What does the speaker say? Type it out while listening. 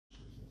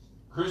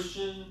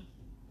Christian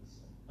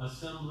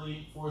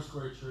Assembly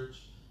Foursquare Church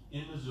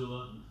in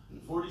Missoula,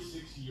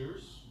 46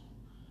 years,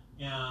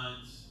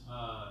 and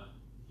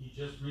he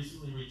just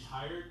recently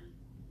retired,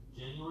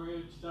 January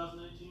of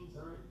 2019. Is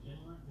that right?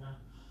 January,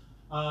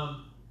 yeah.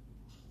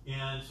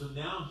 And so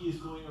now he is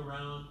going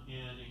around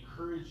and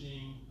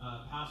encouraging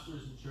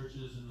pastors and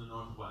churches in the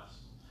Northwest.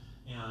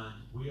 And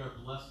we are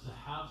blessed to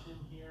have him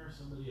here,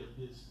 somebody of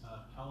his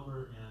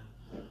caliber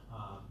and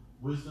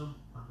wisdom.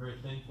 I'm very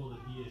thankful that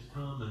he has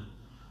come. And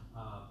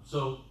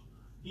so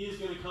he is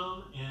going to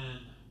come and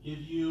give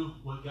you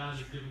what God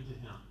has given to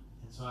him.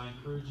 And so I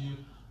encourage you,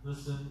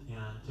 listen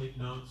and take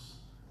notes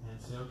and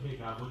say, okay,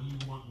 God, what do you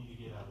want me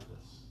to get out of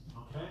this?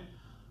 Okay?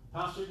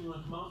 Pastor, you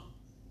want to come out?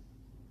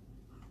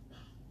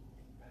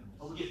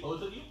 Oh, we get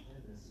both of you?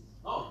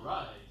 All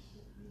right.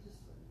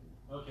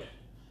 Okay.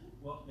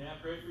 Well, may I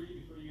pray for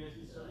you before you guys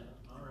get started?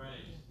 All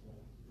right.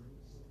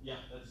 Yeah,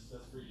 that's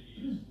for you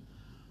to use.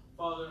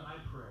 Father, I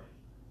pray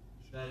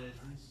that as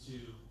these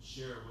two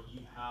share what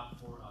you have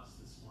for us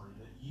this morning,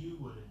 that you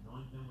would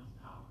anoint them with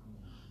power,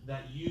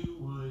 that you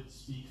would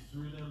speak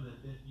through them,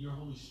 that your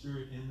Holy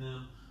Spirit in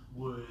them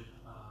would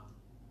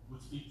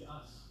speak to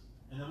us,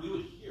 and that we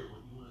would hear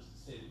what you want us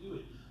to say, that we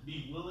would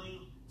be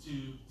willing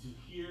to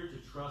hear, to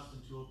trust,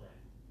 and to obey.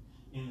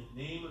 In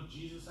the name of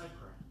Jesus, I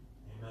pray.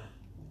 Amen.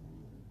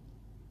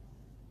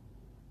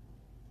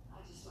 I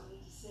just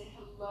wanted to say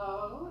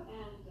hello,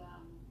 and I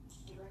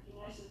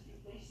recognize a few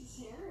faces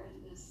here,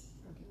 and it's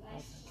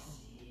nice to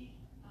see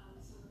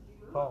some of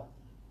you. Paul.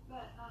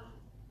 But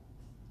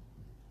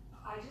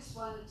I just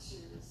wanted to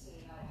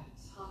say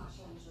how much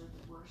I enjoyed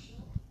the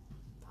worship.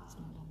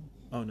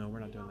 Oh, no, we're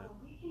not doing that.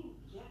 We can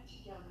get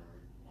together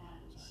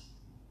and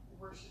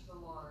worship the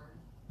Lord,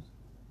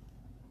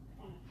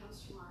 and it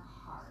comes from our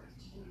heart,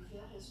 and you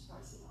feel His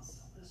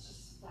presence. It's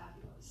just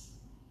fabulous.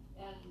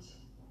 And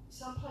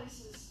some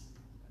places,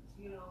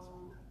 you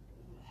don't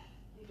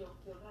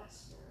feel that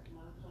spirit. In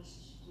other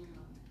places you do.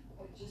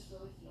 I just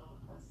really feel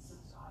the presence of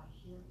God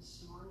here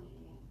this morning,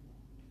 and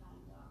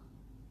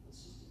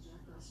it's just a joy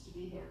for us to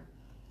be here.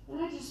 And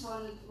I just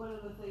wanted, one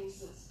of the things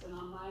that's been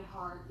on my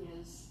heart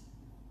is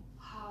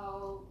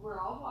how we're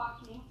all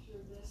walking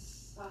through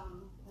this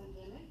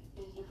pandemic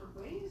in different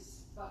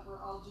ways, but we're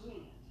all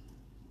doing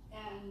it.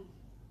 And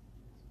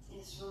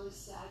it's really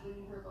sad when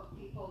you hear about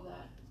people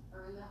that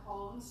are in their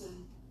homes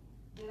and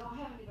they don't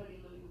have anybody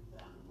living with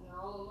them, and they're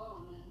all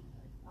alone. And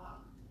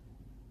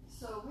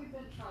so we've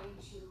been trying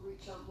to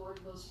reach out more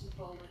to those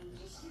people and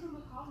just give them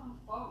a call on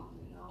the phone,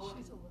 and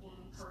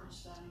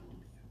encourage them. And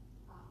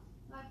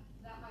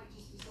that might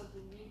just be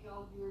something, maybe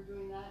all of you are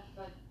doing that,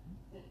 but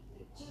it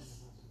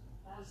just,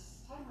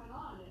 as time went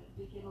on, it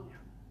became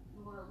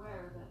more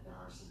aware that there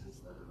are some people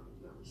that are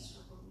really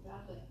struggling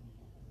badly.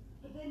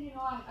 But then,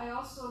 I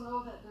also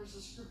know that there's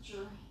a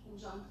scripture in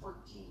John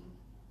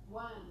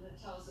 14:1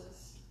 that tells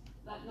us,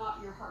 let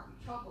not your heart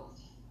be troubled,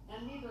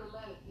 and neither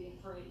let it be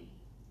afraid.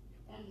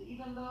 And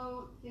even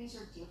though things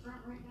are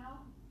different right now,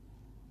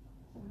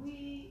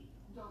 we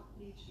don't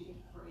need to be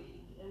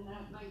afraid. And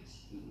that might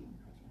be,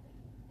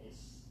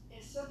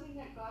 it's something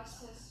that God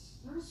says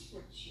through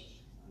scripture,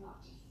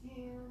 not to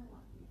fear,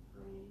 not to be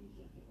afraid.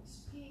 He'll give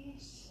us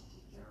peace, He'll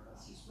take care of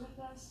us, He's with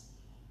us.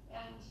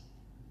 And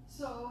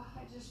so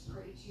I just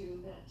pray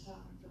too that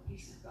the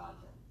peace of God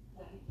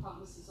that He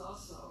promises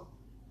also,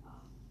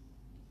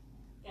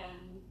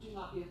 and do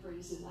not be afraid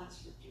is in that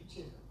scripture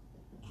too.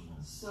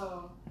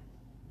 So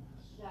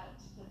that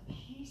the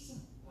peace of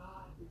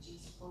God would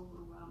just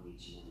overwhelm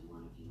each and every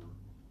one of you,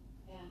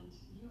 and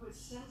you would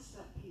sense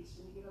that peace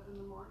when you get up in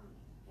the morning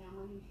and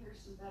when you hear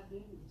some bad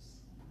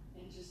news,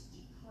 and just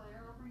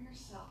declare over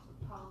yourself the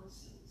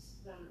promises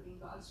that are in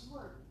God's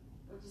word.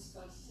 What does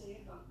God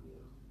say about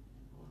you?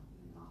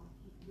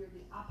 You're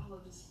the apple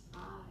of His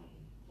eye,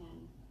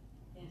 and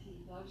He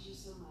loves you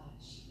so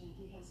much, and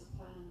He has a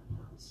plan and a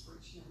purpose for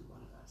each and every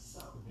one of us. So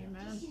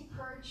just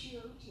encourage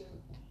you to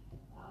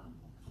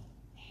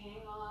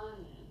hang on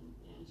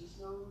and just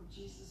know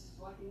Jesus is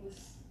walking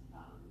this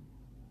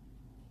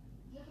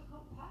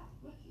difficult path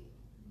with you.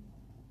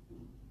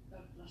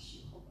 God bless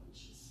you whole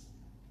bunches.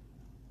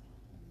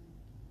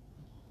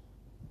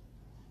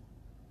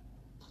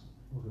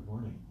 Well, good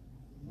morning.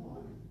 Good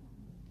morning.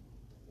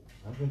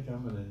 I think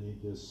I'm going to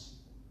need this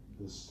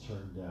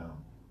turned down,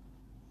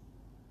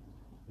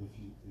 if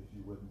you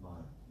wouldn't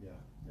mind. Yeah,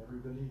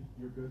 everybody,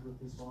 you're good with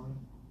this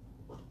volume?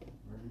 Are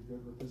you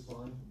good with this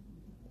volume?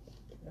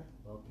 Yeah.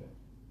 Okay.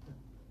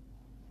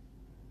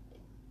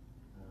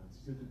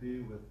 It's good to be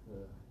with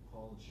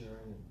Paul and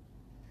Sherry and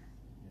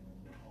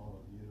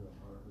all of you at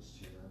Harvest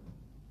here.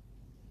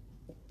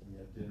 We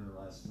had dinner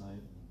last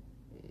night.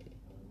 And,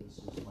 this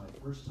was my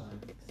first time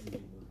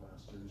meeting with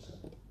pastors.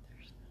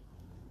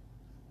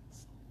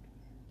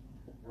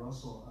 We're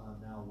also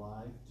now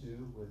live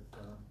too with,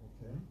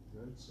 okay,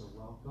 good, so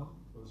welcome,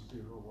 those of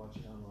you who are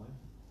watching online,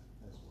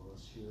 as well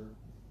as here.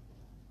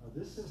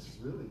 This is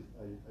really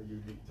a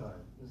unique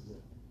time, isn't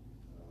it?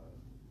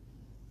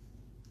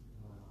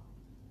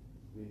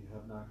 We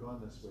have not gone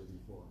this way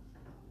before.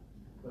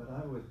 But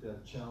I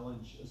would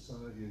challenge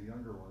some of you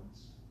younger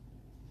ones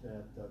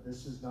that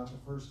this is not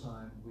the first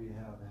time we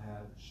have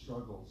had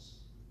struggles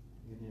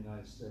in the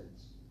United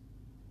States.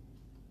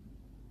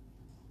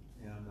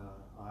 And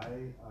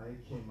I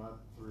came up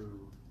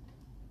through,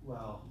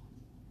 well,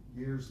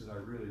 years that I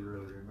really,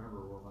 really remember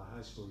were my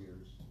high school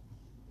years.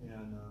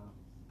 And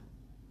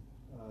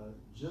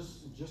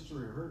just to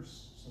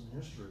rehearse some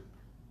history,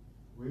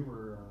 we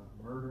were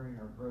murdering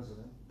our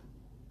president,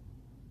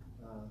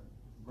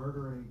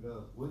 murdering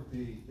the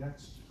would-be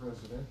next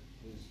president,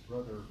 his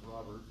brother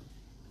Robert.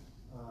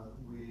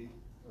 We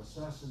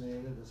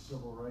assassinated a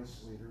civil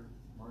rights leader,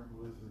 Martin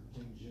Luther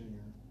King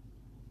Jr.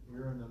 We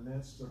were in the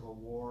midst of a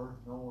war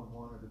no one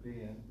wanted to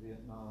be in,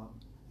 Vietnam.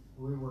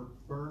 We were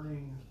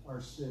burning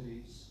our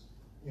cities,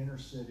 inner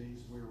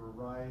cities. We were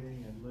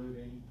rioting and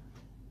looting.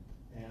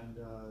 And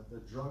the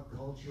drug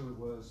culture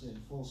was in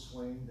full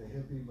swing, the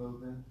hippie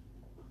movement.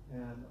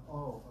 And,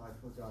 oh, I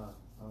forgot,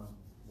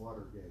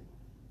 Watergate.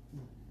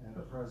 And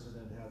the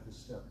president had to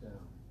step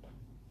down.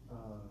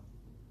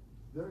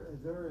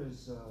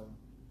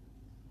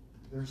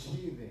 There's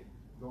heaving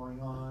going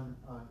on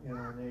in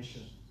our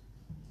nation.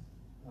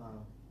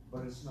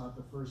 But it's not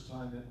the first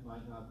time, it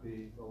might not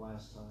be the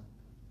last time.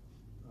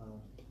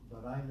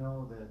 But I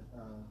know that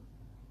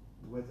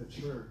with the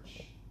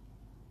church,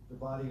 the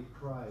body of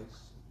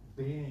Christ,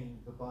 being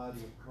the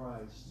body of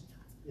Christ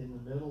in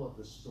the middle of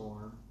the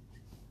storm,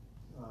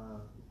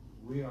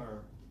 we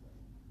are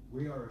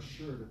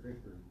assured of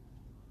victory.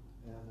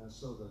 And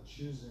so the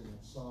choosing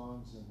of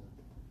songs and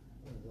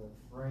the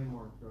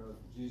framework of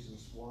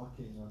Jesus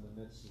walking on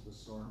the midst of the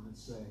storm and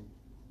saying,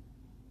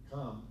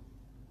 come,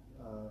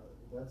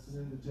 that's an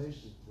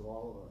invitation to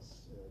all of us.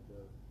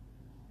 And,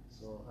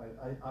 so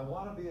I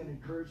want to be an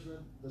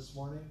encouragement this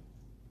morning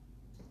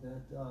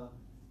that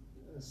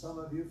some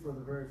of you for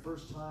the very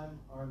first time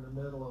are in the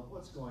middle of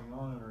what's going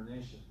on in our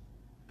nation.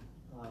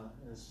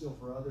 And still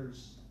for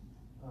others,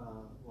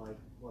 like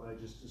what I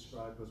just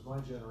described was my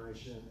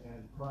generation,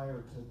 and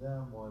prior to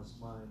them was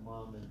my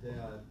mom and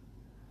dad,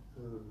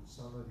 who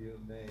some of you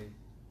may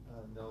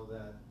know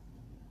that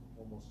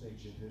almost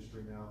ancient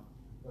history now.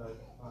 But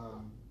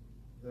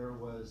there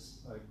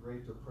was a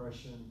Great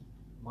Depression.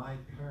 My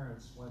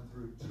parents went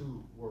through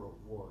 2 world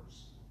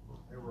wars.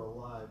 They were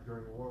alive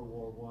during World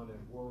War I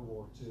and World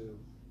War II,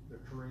 the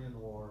Korean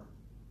War,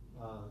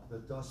 the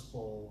Dust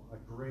Bowl, a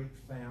great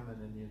famine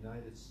in the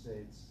United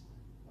States.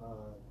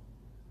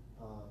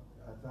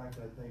 In fact,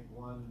 I think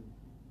one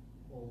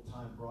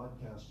old-time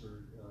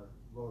broadcaster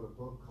wrote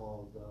a book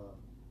called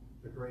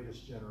The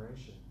Greatest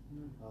Generation.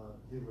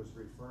 He was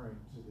referring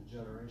to the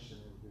generation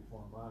that was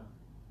before mine.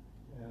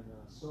 And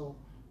so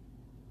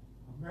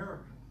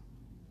America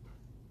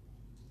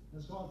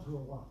has gone through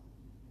a lot.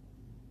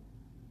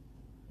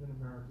 And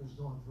America is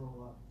going through a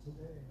lot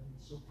today. And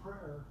so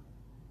prayer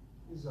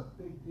is a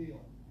big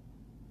deal.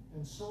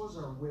 And so is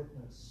our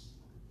witness.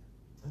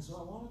 And so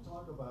I want to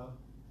talk about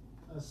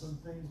some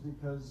things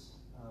because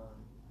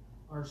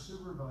our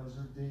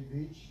supervisor, Dave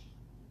Beach,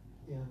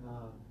 at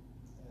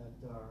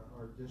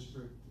our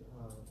district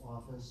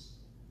office,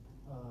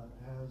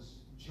 has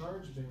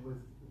charged me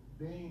with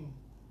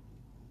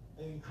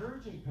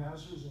encouraging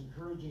pastors,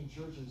 encouraging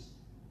churches,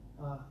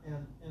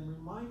 and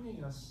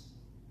reminding us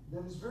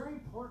that it's very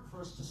important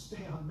for us to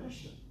stay on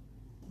mission.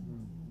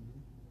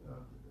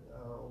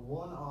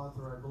 One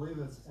author, I believe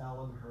it's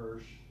Alan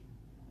Hirsch,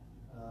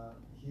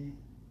 he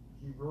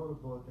wrote a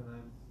book, and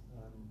I'm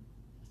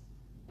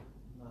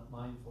not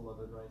mindful of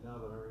it right now,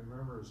 but I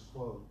remember his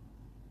quote.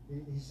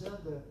 He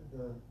said that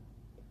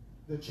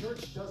the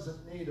church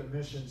doesn't need a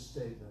mission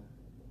statement.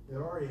 It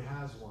already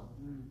has one.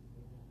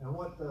 And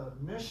what the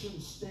mission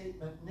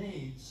statement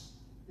needs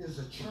is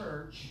a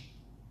church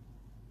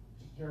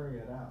to carry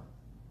it out.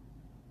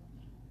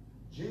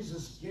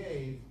 Jesus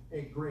gave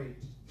a great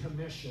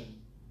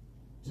commission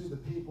to the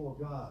people of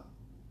God.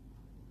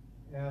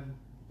 And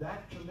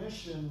that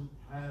commission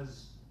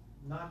has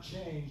not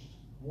changed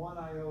one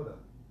iota,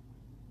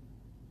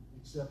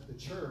 except the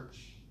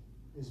church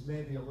is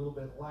maybe a little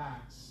bit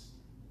lax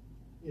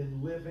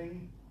in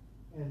living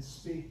and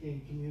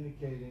speaking,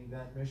 communicating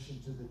that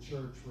mission to the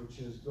church, which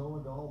is go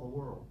into all the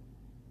world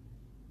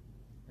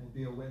and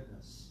be a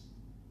witness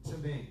to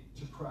me,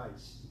 to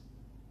Christ,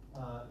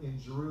 in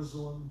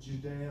Jerusalem,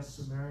 Judea,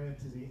 Samaria,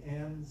 to the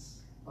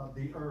ends of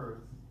the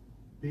earth,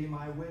 be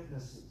my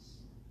witnesses.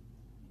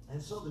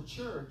 And so the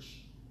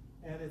church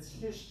and its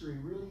history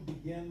really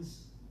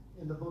begins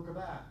in the book of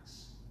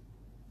Acts.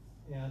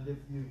 And if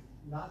you've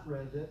not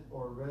read it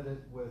or read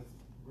it with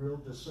real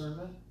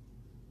discernment,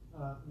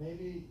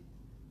 maybe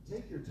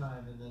take your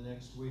time in the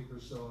next week or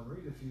so and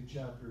read a few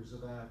chapters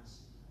of Acts.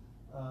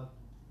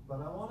 But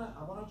I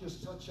want to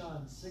just touch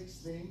on 6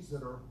 themes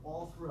that are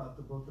all throughout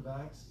the book of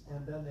Acts,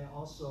 and then they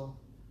also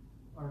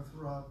are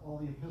throughout all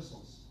the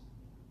epistles.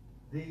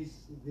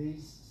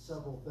 These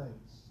several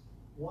things.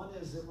 One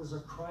is it was a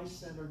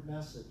Christ-centered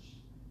message.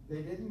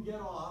 They didn't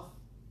get off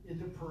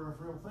into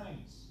peripheral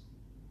things.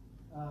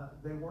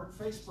 They weren't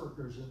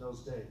Facebookers in those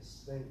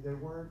days. They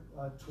weren't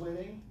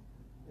twitting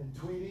and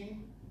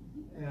tweeting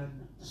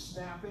and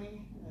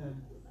snapping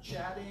and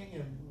chatting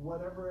and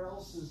whatever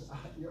else is,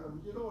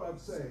 you know what I'm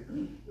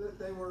saying.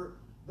 They were,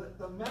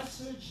 the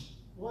message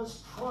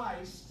was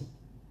Christ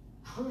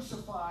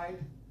crucified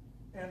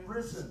and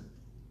risen.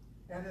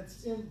 And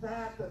it's in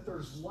that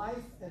there's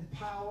life and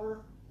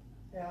power,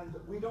 and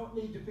we don't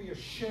need to be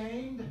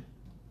ashamed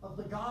of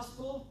the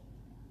gospel,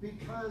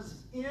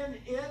 because in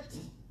it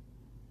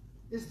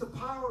is the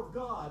power of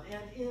God,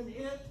 and in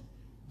it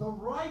the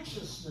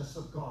righteousness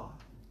of God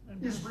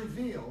is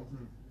revealed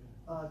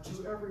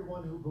to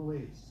everyone who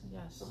believes.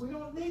 Yes. So we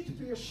don't need to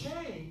be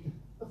ashamed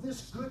of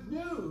this good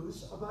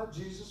news about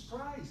Jesus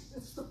Christ.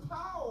 It's the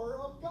power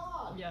of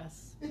God.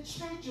 Yes. It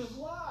changes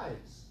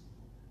lives.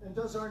 And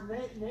does our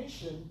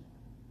nation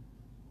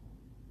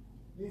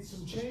need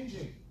some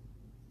changing?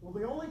 Well,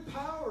 the only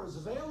power is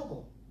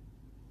available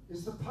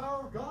is the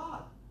power of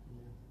God.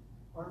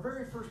 Our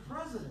very first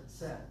president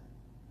said,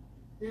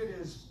 it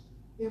is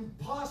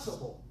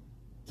impossible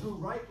to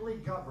rightly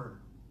govern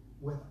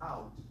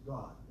without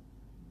God.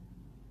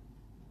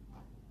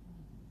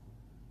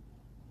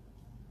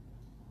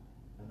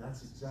 And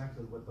that's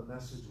exactly what the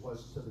message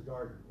was to the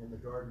garden, in the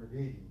Garden of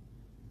Eden,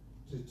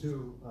 to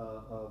two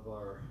of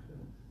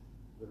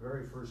the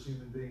very first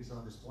human beings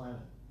on this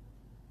planet.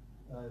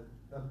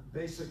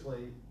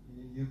 Basically,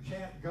 you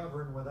can't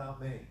govern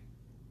without me.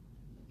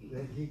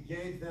 That he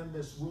gave them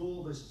this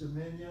rule, this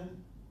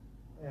dominion,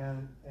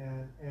 and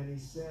he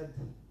said,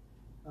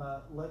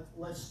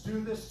 let's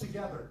do this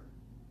together.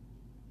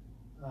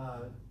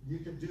 You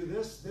can do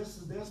this, this,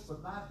 and this,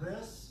 but not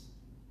this.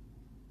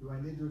 Do I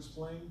need to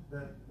explain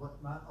that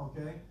what not?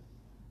 Okay.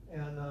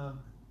 And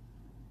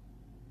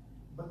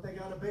but they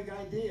got a big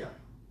idea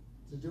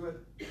to do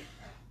it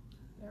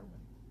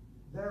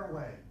their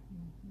way.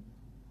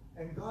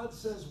 Mm-hmm. And God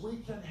says we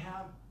can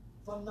have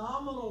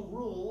phenomenal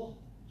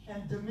rule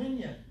and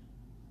dominion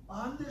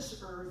on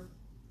this earth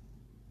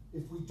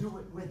if we do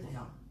it with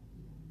him,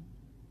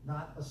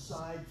 not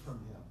aside from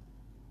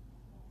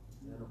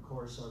him. And of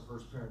course our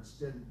first parents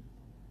didn't,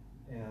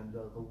 and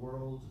the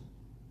world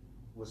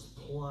was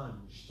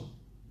plunged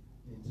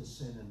into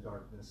sin and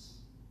darkness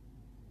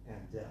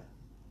and death.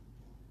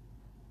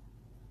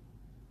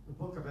 The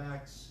book of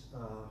Acts,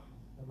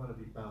 I'm going to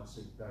be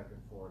bouncing back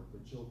and forth,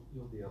 but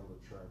you'll be able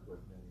to track with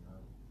me.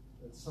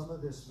 That some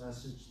of this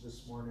message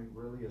this morning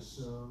really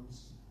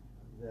assumes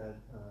that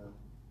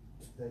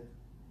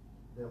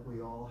that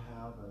we all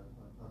have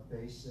a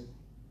basic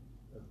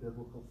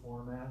biblical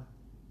format.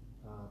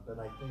 But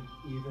I think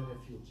even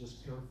if you'll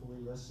just carefully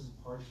listen,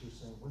 parts you're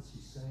saying, what's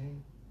he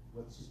saying?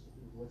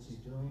 What's he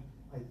doing?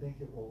 I think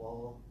it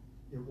will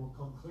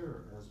come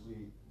clearer as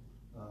we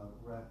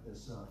wrap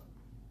this up.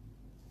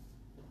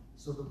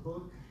 So the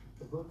book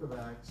of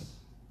Acts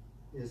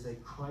is a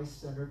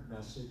Christ-centered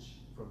message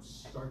from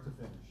start to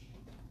finish.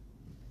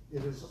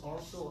 It is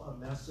also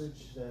a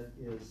message that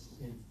is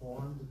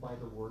informed by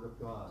the Word of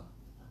God.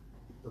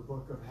 The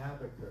book of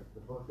Habakkuk,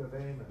 the book of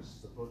Amos,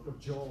 the book of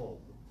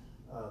Joel,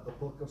 the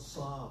book of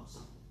Psalms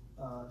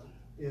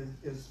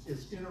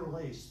is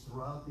interlaced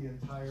throughout the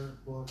entire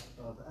book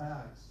of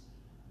Acts,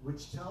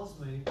 which tells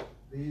me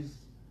these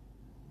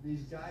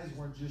guys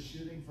weren't just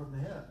shooting from the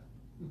hip.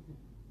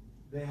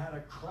 They had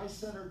a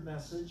Christ-centered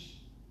message,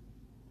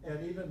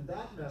 and even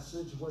that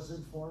message was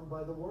informed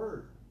by the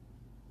Word,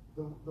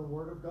 the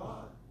Word of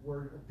God,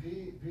 where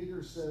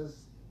Peter says,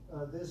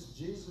 this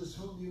Jesus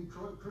whom you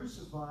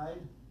crucified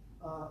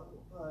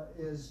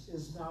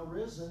is now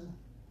risen,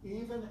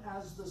 even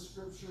as the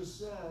Scripture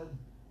said,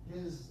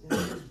 his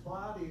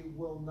body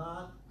will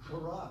not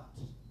corrupt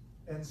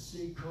and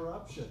see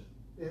corruption.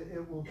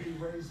 It will be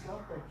raised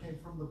up. That came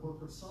from the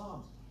book of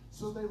Psalms.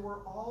 So they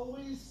were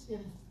always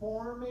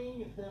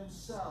informing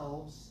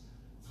themselves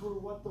through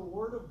what the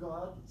Word of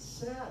God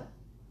said.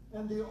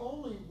 And the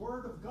only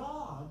Word of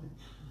God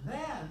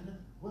then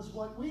was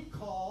what we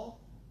call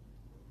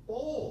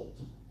old.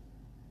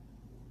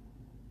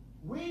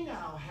 We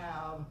now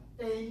have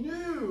a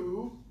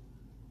new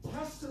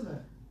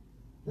Testament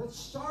that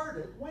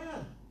started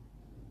when?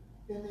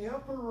 In the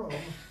upper room,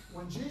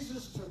 when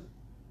Jesus took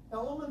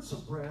elements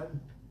of bread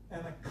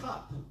and a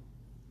cup,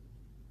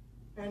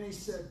 and he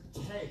said,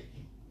 take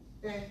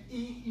and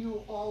eat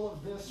you all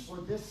of this, for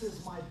this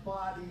is my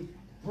body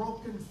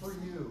broken for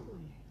you.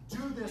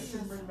 Do this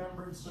in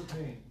remembrance of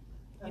me.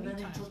 And then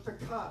he took the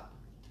cup.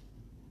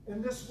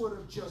 And this would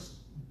have just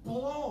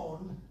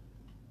blown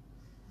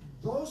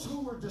those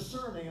who were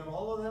discerning, and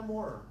all of them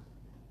were,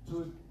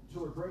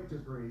 to a great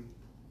degree.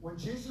 When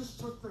Jesus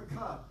took the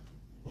cup,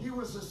 he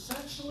was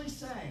essentially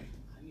saying,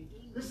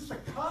 this is the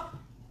cup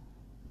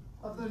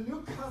of the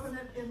new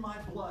covenant in my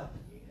blood.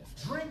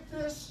 Drink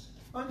this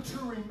unto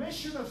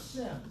remission of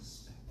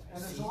sins.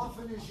 And as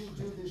often as you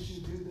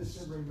do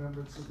this in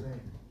remembrance of me.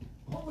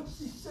 What was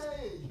he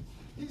saying?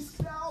 He's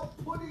now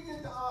putting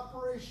into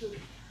operation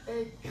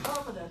a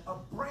covenant, a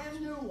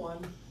brand new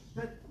one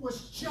that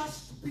was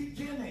just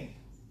beginning.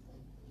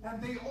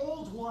 And the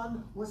old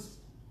one was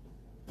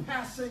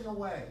passing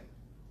away.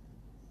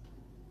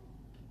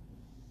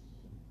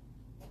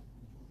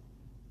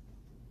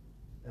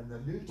 And the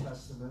New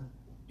Testament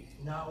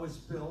now is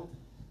built.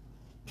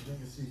 I think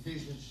it's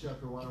Ephesians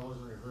chapter 1. I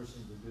wasn't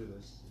rehearsing to do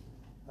this.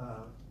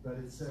 But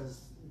it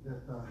says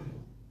that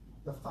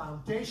the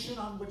foundation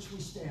on which we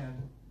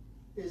stand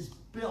is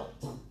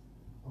built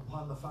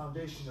upon the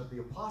foundation of the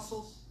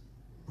apostles,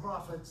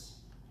 prophets,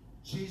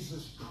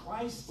 Jesus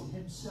Christ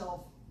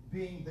himself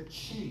being the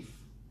chief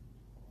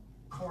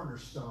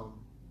cornerstone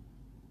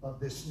of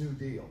this new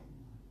deal,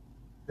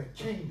 the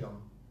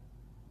kingdom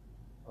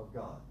of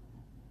God.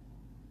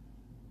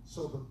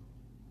 So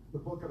the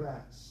book of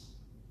Acts,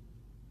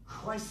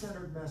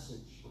 Christ-centered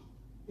message,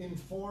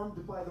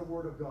 informed by the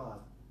Word of God,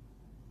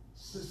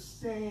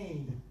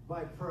 sustained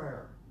by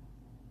prayer.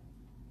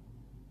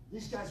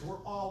 These guys were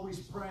always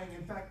praying.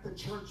 In fact, the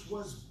church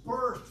was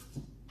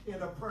birthed in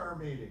a prayer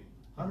meeting.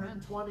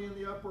 120 in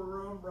the upper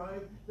room,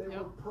 right? They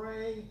were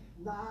praying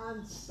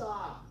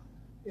non-stop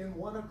in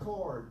one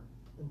accord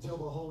until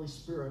the Holy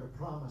Spirit of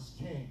promise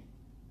came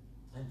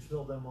and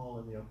filled them all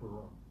in the upper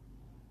room.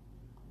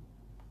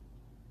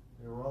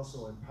 They were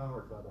also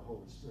empowered by the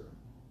Holy Spirit.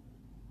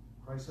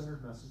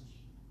 Christ-centered message.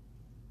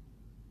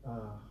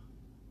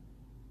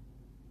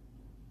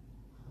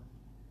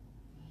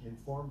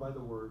 Informed by the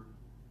Word.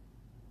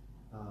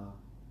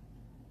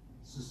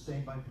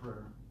 Sustained by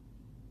prayer.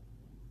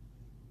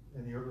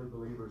 And the early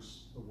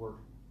believers were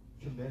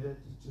committed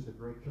to the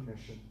Great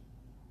Commission.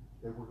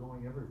 They were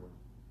going everywhere,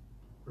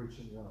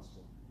 preaching the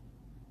gospel.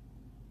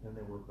 And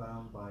they were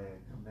bound by a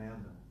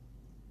commandment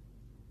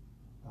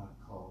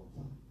called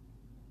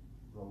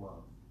the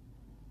love.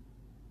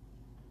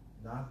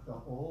 Not the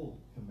old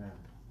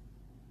commandment.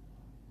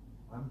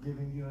 I'm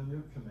giving you a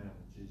new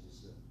commandment,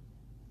 Jesus said.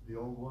 The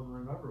old one,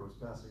 remember, was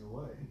passing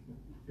away.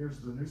 Here's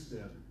the new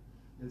standard.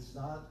 It's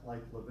not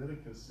like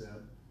Leviticus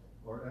said,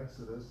 or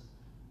Exodus,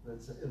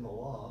 that's in the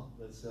law,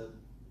 that said,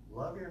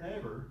 love your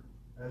neighbor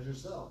as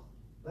yourself.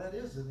 That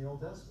is in the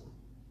Old Testament.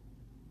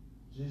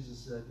 Jesus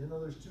said, you know,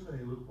 there's too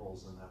many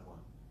loopholes in that one.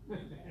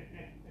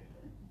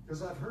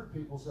 Because I've heard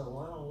people say,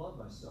 well, I don't love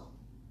myself.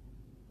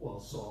 Well,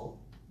 so?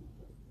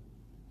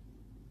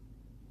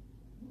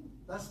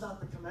 That's not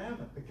the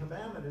commandment. The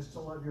commandment is to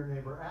love your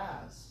neighbor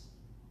as.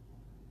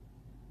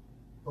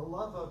 The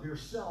love of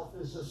yourself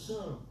is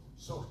assumed.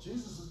 So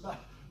Jesus is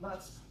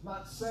not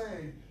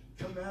saying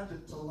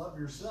commanded to love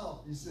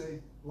yourself. He's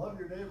saying love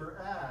your neighbor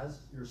as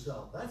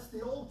yourself. That's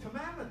the old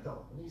commandment,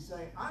 though. And he's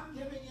saying, I'm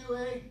giving you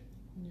a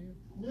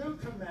new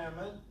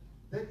commandment,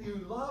 that you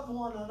love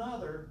one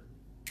another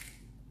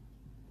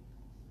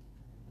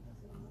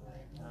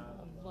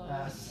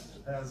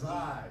as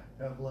I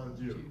have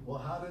loved you. Well,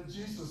 how did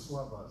Jesus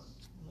love us?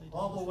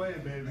 All the way,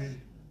 baby,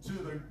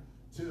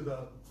 to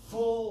the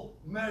full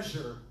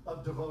measure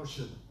of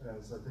devotion,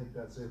 as I think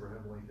that's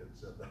Abraham Lincoln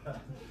said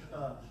that.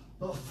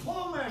 The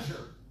full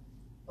measure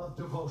of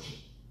devotion.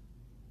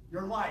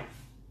 Your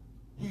life.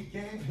 He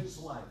gave his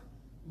life.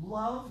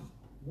 Love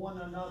one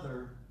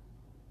another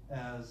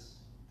as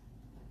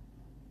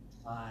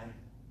I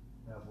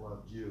have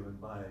loved you, and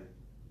by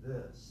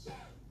this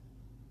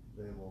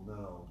they will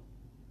know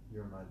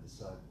you're my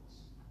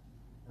disciples.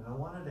 And I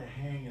wanted to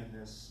hang in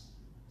this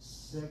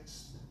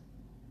sixth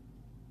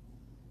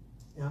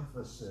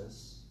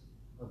emphasis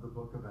of the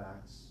book of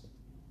Acts,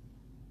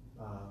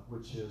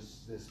 which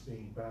is this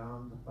being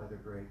bound by the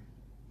great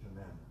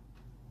commandment,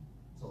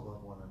 to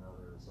love one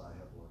another as I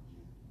have loved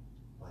you.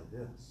 By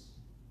this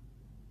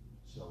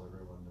shall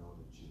everyone know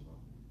that you love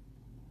me.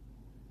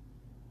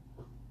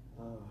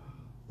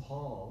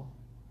 Paul,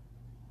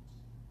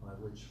 by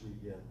which we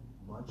get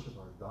much of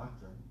our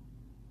doctrine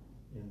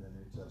in the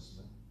New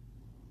Testament,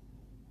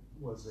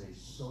 was a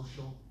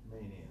social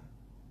maniac.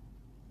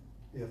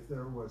 If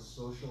there was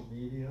social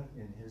media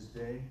in his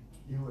day,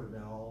 he would have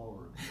been all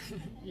over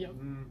it. Yep.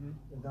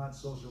 And not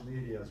social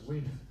media as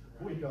we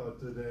know it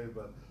today,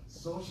 but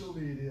social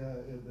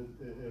media,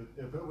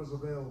 if it was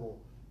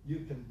available,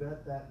 you can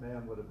bet that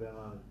man would have been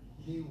on it.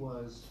 He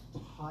was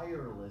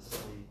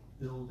tirelessly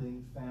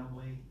building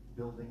family,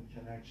 building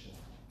connection.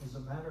 As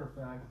a matter of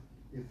fact,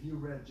 if you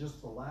read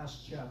just the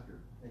last chapter,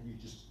 and you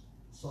just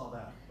saw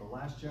that, the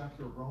last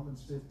chapter of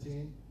Romans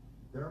 15,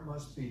 there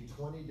must be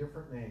 20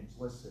 different names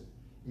listed.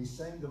 He's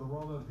saying to the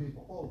Roman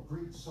people, oh,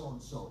 greet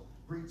so-and-so,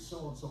 greet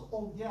so-and-so,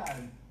 oh yeah,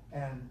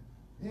 and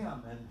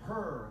him and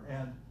her,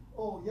 and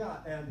oh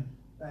yeah, and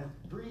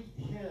greet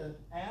him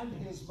and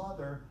his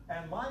mother,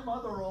 and my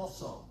mother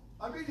also.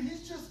 I mean,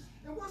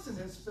 it wasn't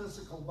his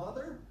physical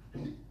mother.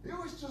 He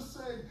was just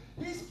saying,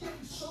 he's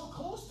getting so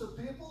close to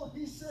people,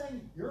 he's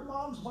saying, your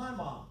mom's my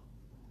mom.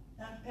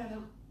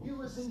 And he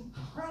was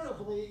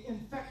incredibly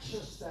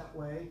infectious that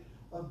way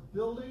of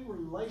building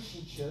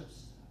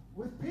relationships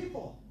with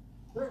people.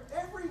 They're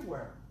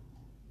everywhere.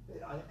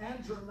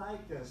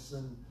 Andronicus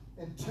and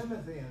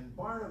Timothy and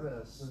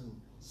Barnabas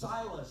and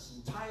Silas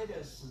and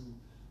Titus, and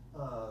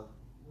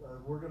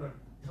we're going to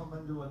come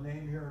into a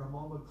name here in a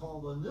moment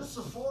called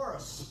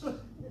Onesiphorus.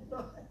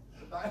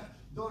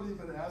 Don't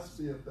even ask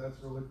me if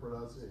that's really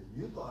pronounced.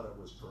 You thought it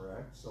was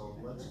correct, so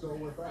let's go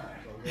with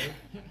that, okay?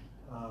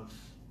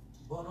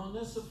 But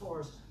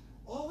Onesiphorus,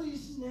 all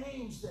these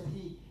names that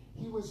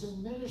he was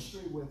in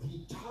ministry with,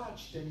 he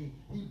touched, and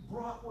he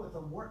brought with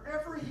him.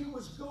 Wherever he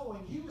was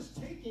going, he was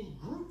taking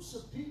groups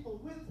of people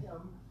with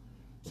him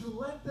to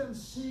let them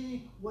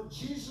see what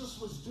Jesus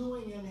was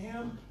doing in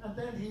him, and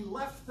then he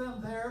left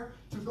them there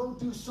to go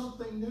do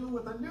something new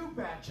with a new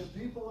batch of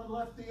people and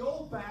left the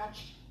old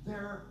batch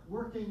there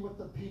working with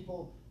the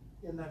people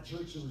in that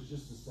church that was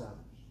just established.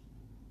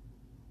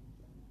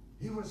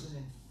 He was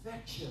an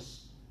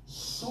infectious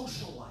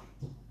socialite,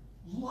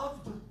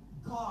 loved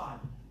God,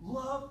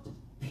 loved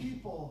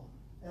people,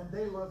 and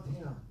they loved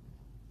him.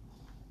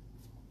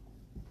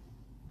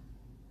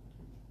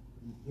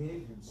 He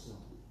gave himself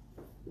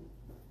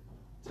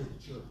to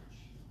the church.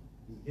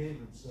 He gave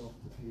himself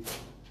to people.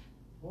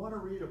 I want to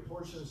read a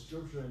portion of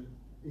scripture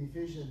in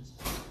Ephesians.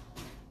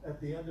 At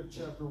the end of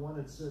chapter 1,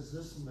 it says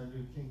this in the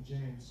New King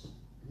James: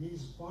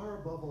 He's far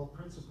above all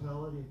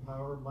principality and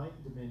power, might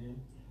and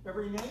dominion,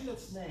 every name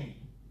that's named,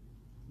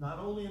 not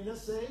only in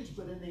this age,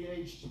 but in the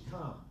age to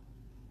come.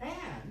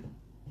 And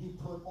he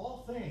put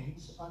all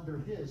things under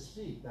his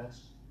feet. That's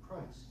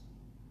Christ.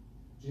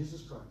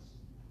 Jesus Christ.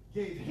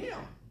 Gave him,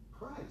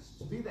 Christ,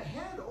 to be the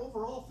head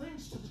over all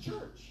things to the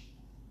church.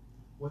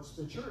 What's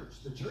the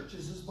church? The church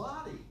is his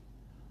body.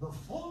 The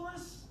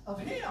fullness of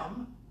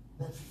him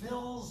that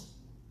fills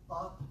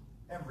up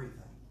everything.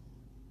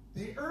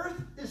 The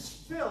earth is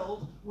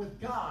filled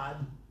with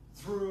God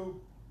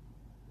through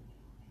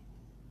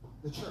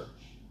the church.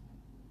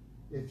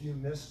 If you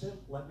missed it,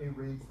 let me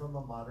read from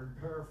a modern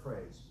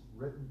paraphrase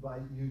written by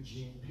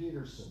Eugene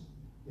Peterson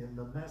in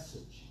The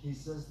Message. He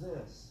says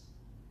this: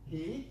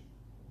 He,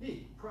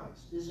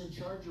 Christ, is in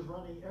charge of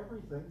running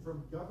everything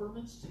from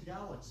governments to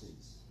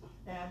galaxies.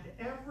 And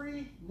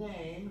every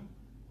name,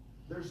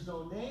 there's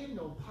no name,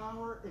 no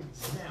power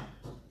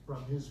exempt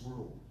from his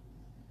rule.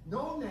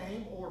 No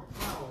name or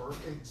power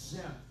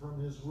exempt from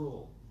his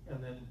rule.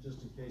 And then,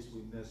 just in case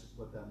we missed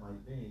what that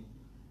might mean,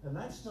 and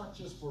that's not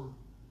just for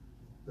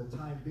the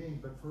time being,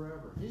 but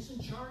forever. He's in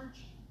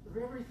charge of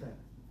everything.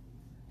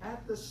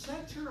 At the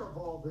center of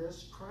all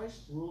this,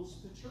 Christ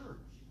rules the church.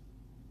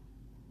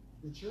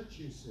 The church,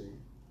 you see,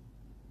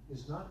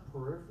 is not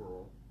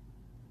peripheral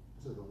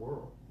to the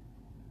world.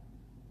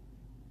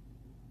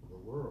 The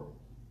world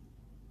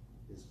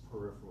is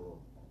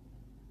peripheral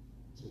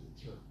to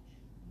the church.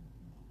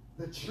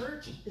 The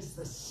church is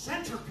the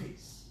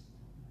centerpiece.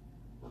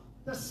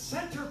 The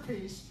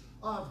centerpiece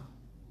of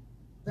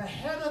the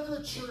head of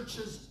the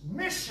church's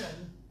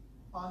mission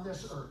on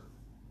this earth.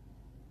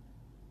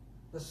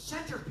 The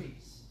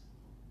centerpiece.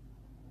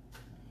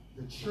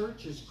 The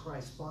church is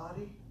Christ's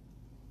body.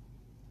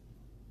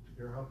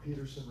 Hear how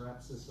Peterson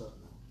wraps this up.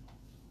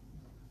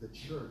 The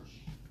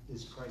church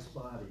is Christ's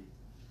body,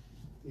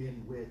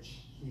 in which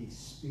he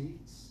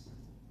speaks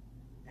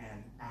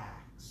and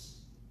acts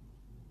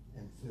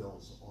and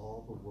fills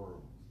all the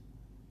world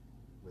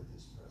with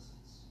his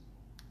presence.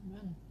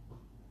 Amen.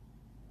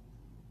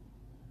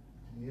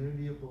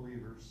 Community of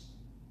believers,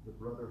 the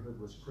brotherhood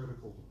was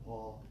critical to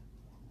Paul,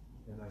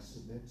 and I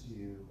submit to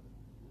you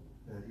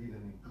that even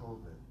in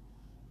COVID,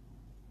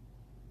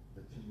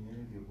 the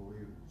community of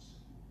believers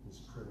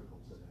is critical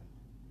today.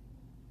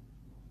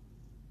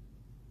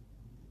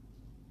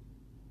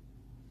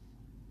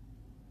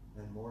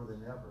 And more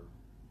than ever,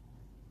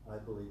 I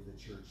believe the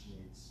church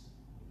needs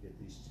to get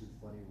these two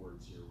funny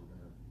words here. We're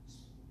going to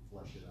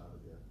flesh it out a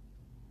bit.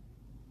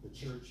 The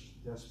church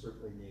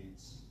desperately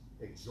needs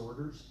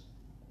exhorters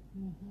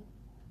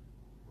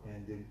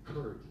and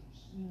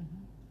encouragers.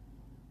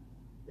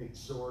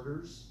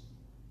 Exhorters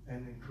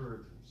and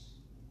encouragers.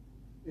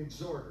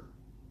 Exhorter.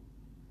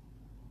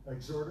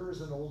 Exhorter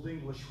is an old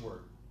English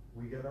word.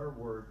 We get our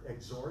word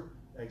exhort,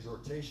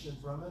 exhortation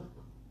from it,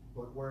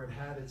 but where it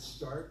had its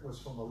start was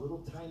from a little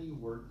tiny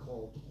word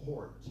called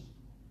hort.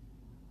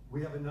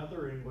 We have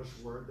another English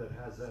word that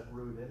has that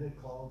root in it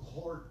called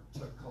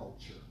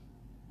horticulture.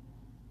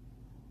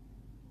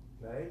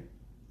 Okay?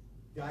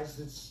 Guys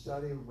that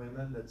study,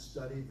 women that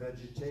study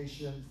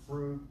vegetation,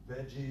 fruit,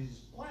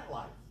 veggies, plant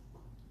life.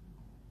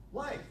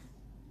 Life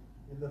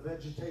in the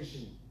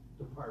vegetation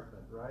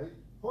department, right?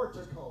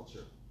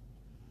 Horticulture.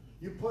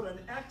 You put an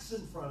X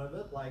in front of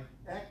it, like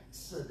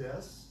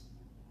Exodus,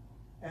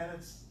 and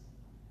it's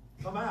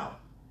come out.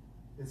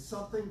 It's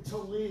something to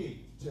leave,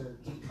 to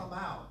come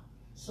out.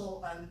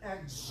 So an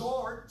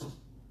exhorter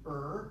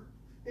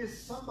is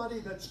somebody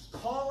that's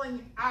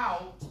calling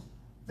out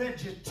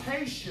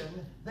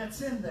vegetation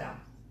that's in them.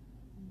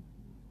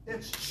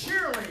 It's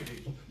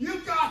cheerleading. You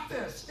got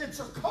this. It's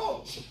a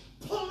coach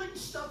pulling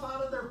stuff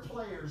out of their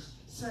players,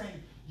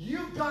 saying,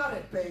 you got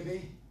it,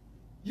 baby.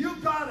 You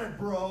got it,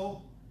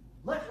 bro.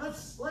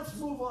 Let's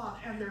move on.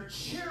 And they're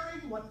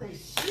cheering what they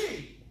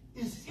see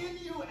is in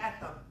you at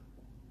them.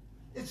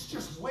 It's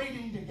just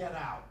waiting to get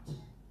out.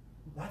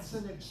 That's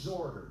an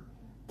exhorter.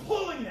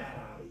 Pulling that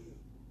out of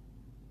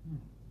you.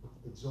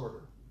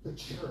 Exhorter. The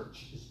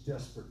church is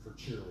desperate for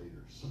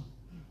cheerleaders,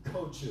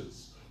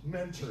 coaches,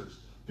 mentors.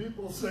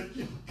 People say,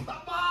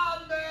 come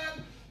on,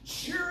 man.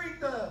 Cheering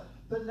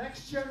the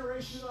next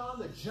generation on,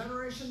 the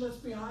generation that's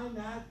behind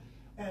that,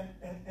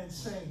 and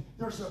saying,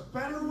 there's a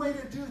better way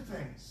to do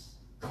things.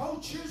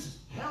 Coaches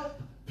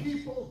help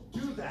people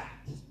do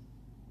that.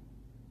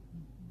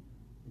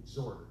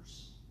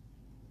 Exhorters.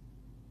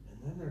 And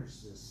then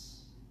there's this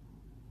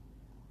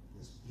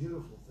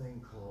beautiful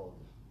thing called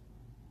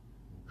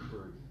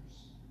encouragers.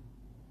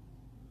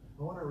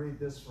 I want to read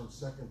this from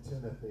 2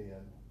 Timothy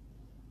and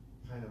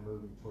kind of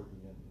moving toward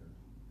the end here.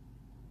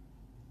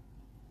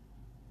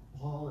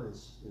 Paul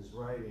is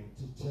writing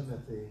to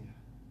Timothy.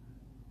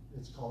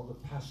 It's called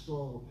a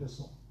pastoral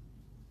epistle.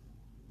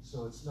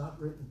 So it's not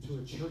written to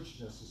a church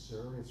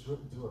necessarily, it's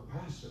written to a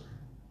pastor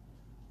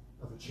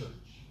of a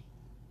church.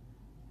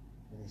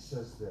 And he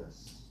says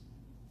this,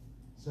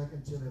 2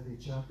 Timothy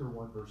chapter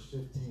 1, verse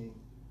 15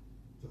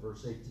 to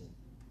verse 18.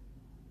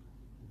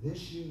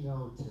 This you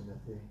know,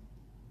 Timothy,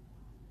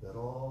 that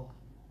all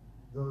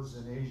those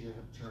in Asia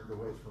have turned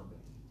away from me.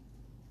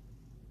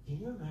 Can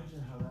you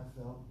imagine how that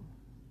felt?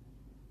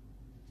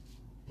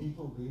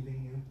 People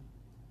leaving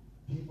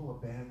you, people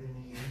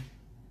abandoning you,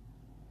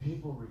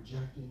 people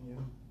rejecting you,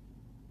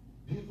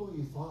 people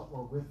you thought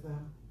were with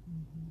them,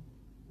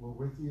 were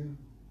with you,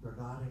 they're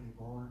not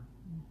anymore.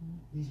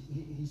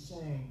 He's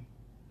saying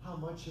how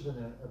much of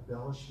an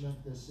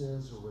embellishment this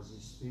is, or was he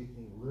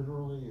speaking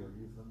literally or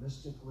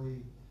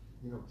euphemistically,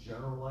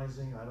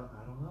 generalizing? I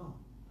don't know.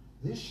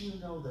 This you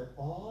know, that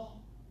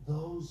all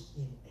those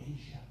in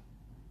Asia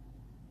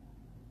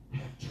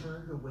have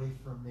turned away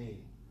from me,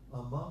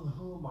 among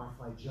whom are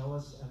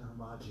Phygellus and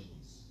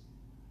Hermogenes.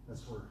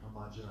 That's where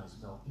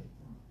homogenized milk came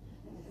from.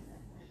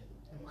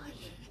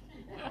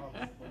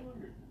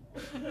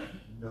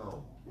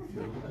 No.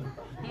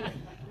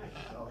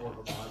 Not more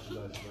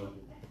homogenized milk.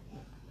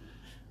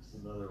 It's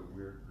another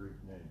weird Greek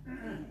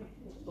name.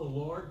 The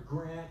Lord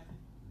grant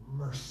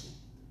mercy.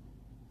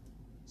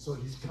 So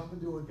he's coming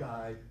to a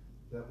guy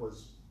that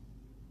was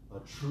a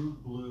true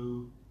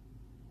blue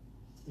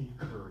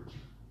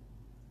encourager.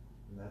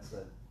 And that's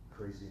that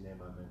crazy name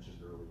I mentioned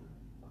earlier.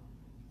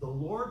 The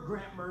Lord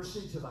grant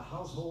mercy to the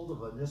household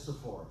of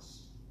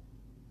Onesiphorus.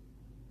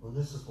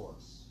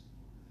 Onesiphorus.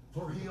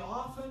 For he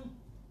often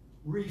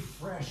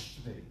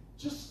refreshed me.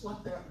 Just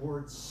let that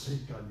word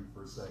sink on you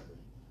for a second.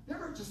 You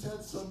ever just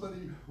had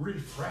somebody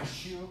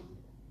refresh you?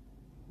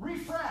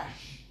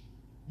 Refresh.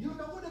 You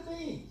know what it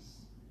means.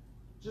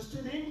 Just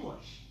in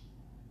English.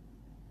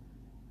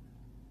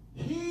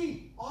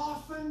 He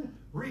often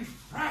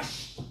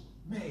refreshed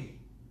me.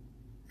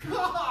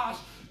 Gosh,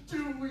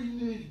 do we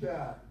need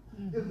that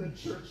in the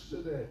church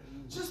today?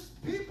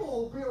 Just people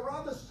will be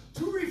around us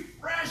to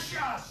refresh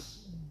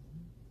us.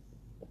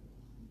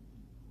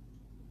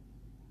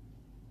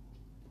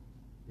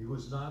 He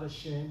was not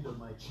ashamed of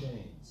my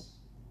chains.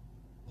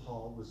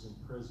 Paul was in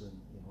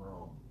prison in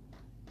Rome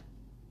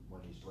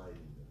when he's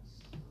writing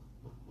this.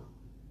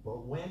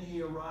 But when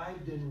he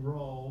arrived in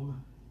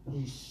Rome,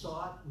 he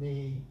sought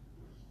me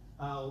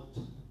out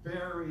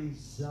very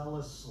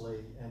zealously,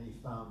 and he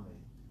found me.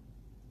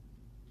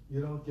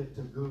 You don't get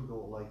to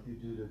Google like you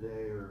do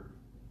today, or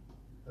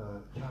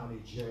county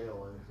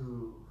jail, and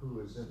who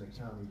is in the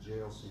county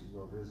jail so you can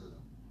go visit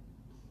him.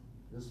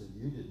 Listen,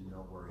 you didn't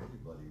know where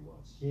anybody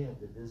was. He had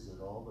to visit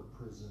all the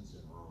prisons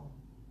in Rome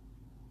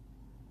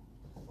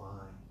to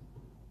find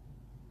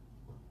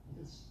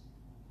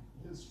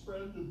his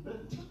friend and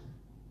mentor,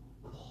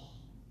 Paul.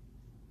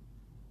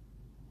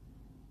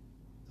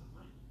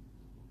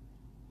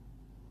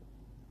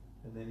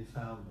 And then he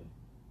found me.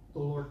 The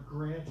Lord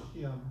grant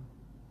him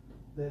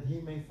that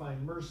he may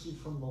find mercy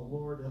from the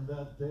Lord in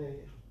that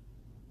day.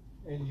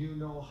 And you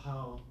know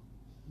how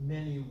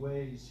many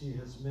ways he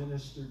has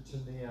ministered to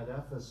me at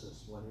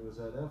Ephesus. When he was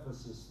at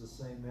Ephesus, the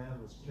same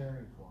man was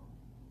caring for him.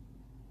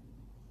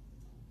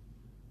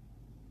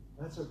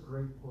 That's a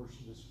great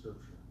portion of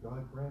Scripture.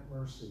 God grant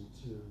mercy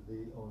to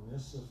the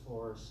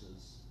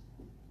Onesiphoruses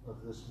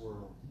of this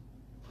world,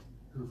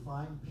 who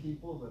find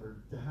people that are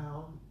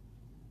down,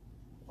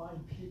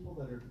 find people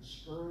that are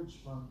discouraged,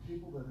 find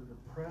people that are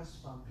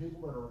depressed, find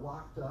people that are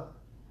locked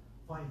up,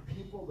 find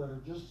people that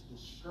are just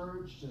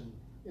discouraged and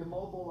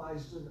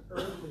immobilized in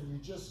earth, and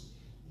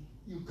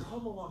you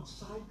come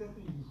alongside them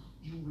and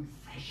you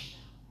refresh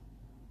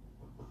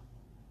them.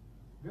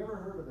 Have you ever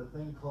heard of a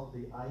thing called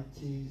the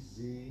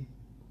ITZ,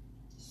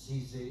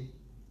 CZ?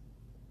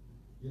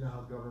 You know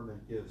how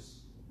government gives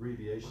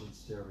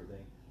abbreviations to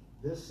everything.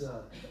 This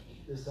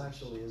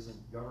actually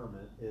isn't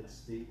government.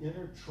 It's the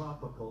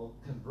Intertropical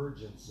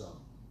Convergence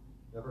Zone.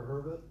 Ever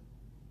heard of it?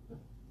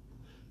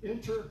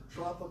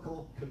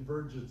 Intertropical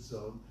Convergence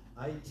Zone,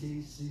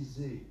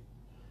 ITCZ.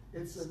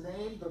 It's the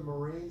name the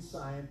marine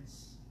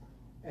science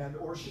and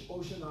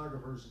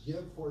oceanographers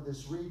give for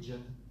this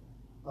region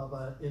of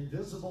an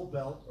invisible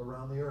belt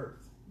around the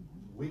Earth.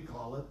 We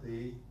call it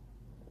the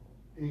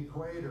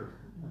equator.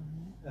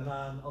 And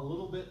on a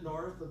little bit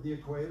north of the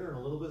equator and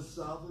a little bit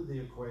south of the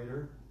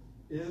equator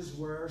is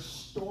where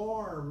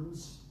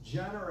storms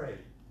generate.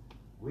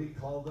 We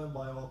call them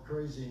by all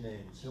crazy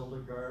names: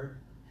 Hildegard,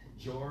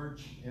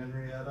 George,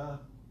 Henrietta,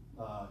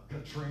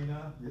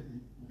 Katrina. You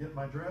get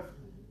my drift?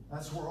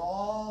 That's where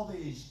all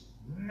these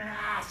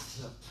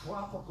massive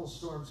tropical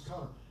storms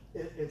come.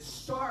 It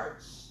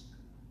starts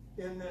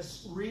in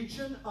this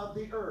region of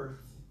the earth,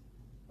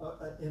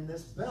 in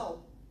this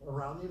belt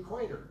around the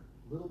equator,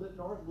 a little bit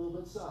north, a little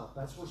bit south.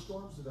 That's where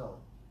storms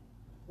develop.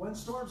 When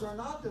storms are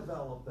not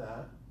developed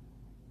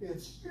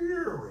it's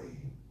eerie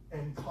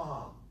and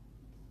calm.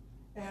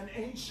 And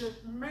ancient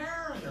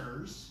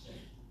mariners,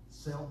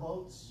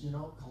 sailboats, you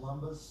know,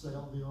 Columbus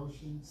sailed the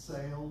ocean,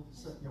 sailed,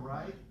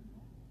 right?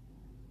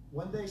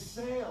 When they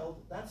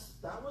sailed,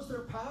 that was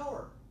their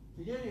power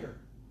to get here.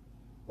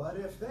 But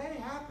if they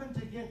happened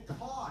to get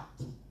caught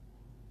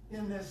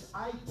in this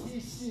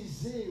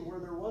ITCZ where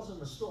there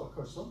wasn't a storm, of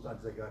course,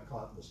 sometimes they got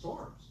caught in the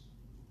storms,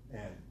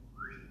 and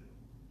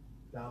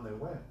down they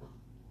went.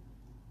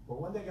 But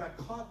when they got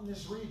caught in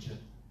this region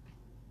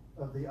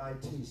of the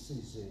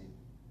ITCZ,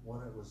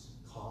 when it was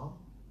calm,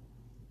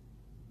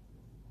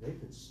 they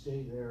could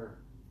stay there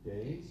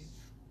days,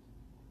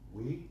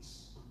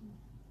 weeks,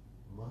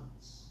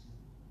 months.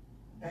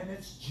 And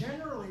it's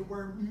generally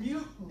where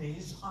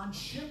mutinies on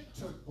ship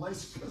took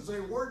place because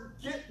they weren't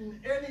getting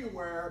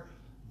anywhere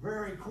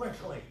very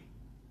quickly.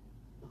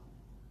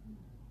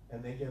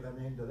 And they gave a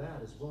name to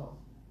that as well.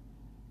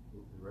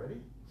 You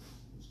ready?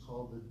 It's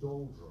called the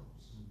doldrums.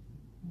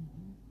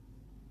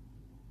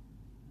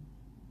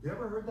 You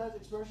ever heard that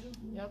expression?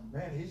 Yep.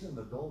 Man, he's in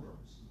the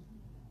doldrums.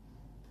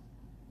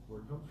 That's where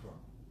it comes from.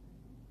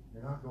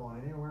 You're not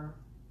going anywhere.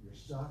 You're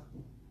stuck.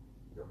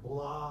 You're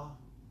blah.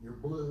 You're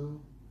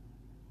blue.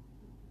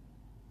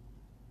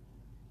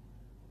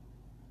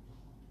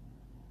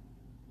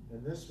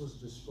 And this was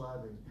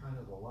describing kind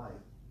of the life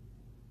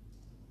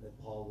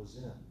that Paul was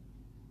in.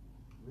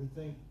 We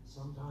think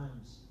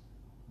sometimes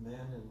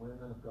men and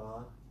women of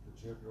God,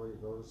 particularly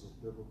those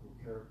of biblical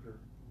character,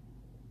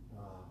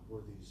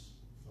 were these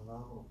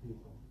phenomenal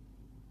people.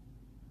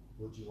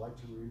 Would you like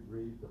to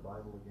reread the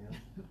Bible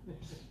again?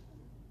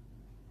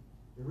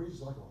 It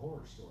reads like a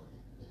horror story.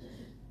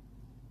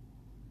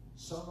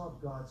 Some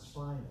of God's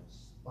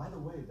finest. By the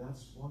way,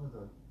 that's one of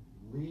the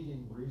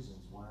leading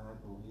reasons why I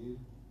believe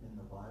in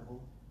the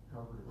Bible,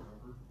 cover to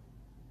cover,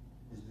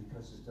 is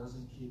because it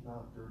doesn't keep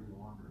out dirty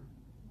laundry.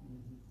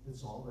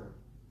 It's all there.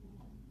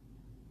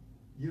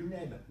 You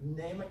name it.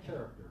 Name a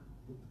character,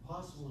 with the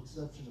possible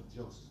exception of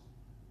Joseph.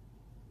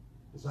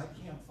 Because I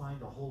can't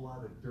find a whole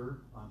lot of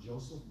dirt on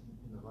Joseph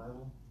in the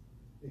Bible,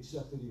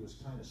 except that he was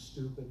kind of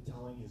stupid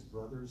telling his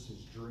brothers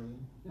his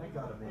dream. That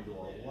got him into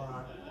a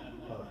lot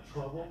of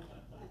trouble.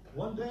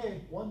 One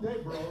day,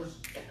 bros,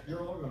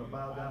 you're all going to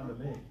bow down to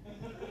me.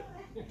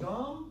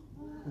 Dumb?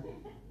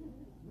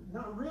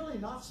 Not really,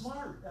 not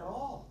smart at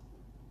all.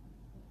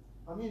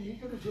 I mean, he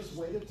could have just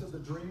waited till the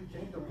dream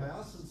came to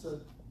pass and said,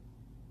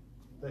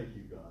 "Thank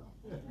you,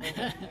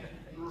 God."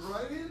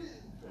 Right?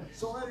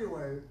 So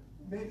anyway,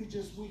 maybe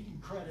just we can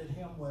credit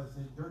him with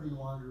it. Dirty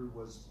laundry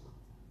was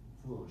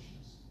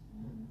foolishness.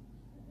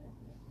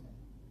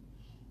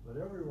 But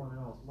everyone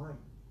else, my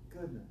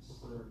goodness,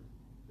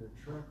 their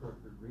track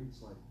record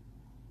reads like,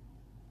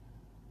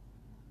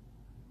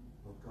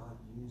 well, God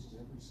used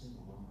every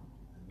single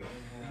one.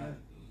 And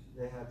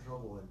they had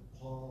trouble. And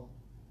Paul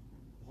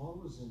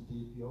was in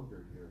deep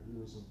yogurt here. He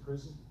was in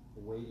prison,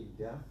 awaiting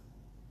death.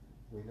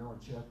 We know in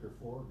chapter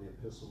 4 of the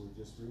epistle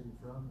we just reading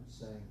from, it's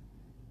saying,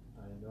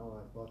 I know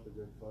I fought the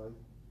good fight.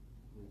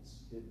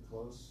 It's getting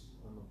close.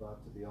 I'm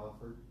about to be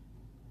offered.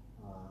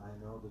 I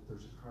know that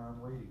there's a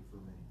crown waiting for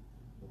me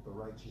that the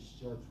righteous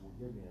judge will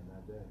give me in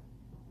that day.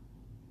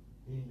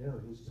 He knew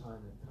his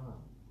time had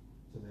come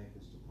to make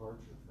his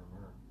departure from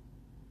earth.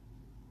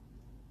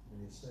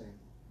 And he's saying,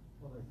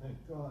 well, I thank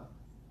God.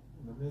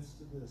 In the midst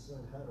of this,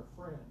 I've had a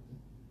friend,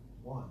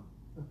 one,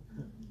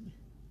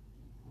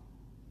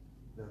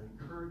 that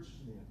encouraged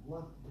me and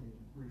loved me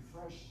and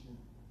refreshed me.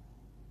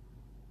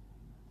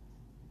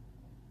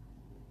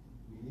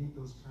 We need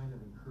those kind of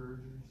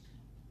encouragers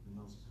and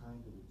those kind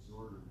of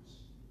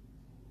exhorters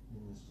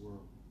in this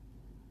world.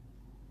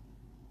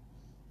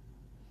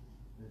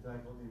 In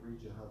fact, let me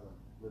read you how the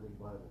Living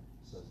Bible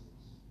says this.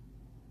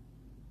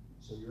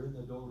 So you're in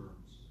the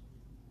doldrums.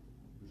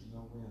 There's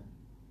no wind.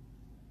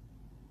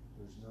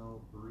 There's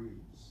no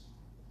breeze.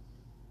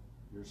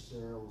 Your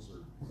sails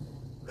are...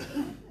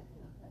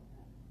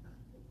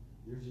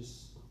 You're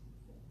just...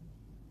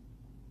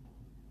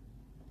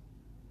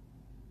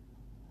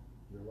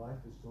 Your life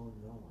is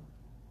going nowhere.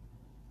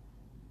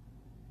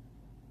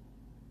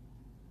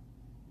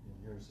 And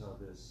here's how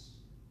this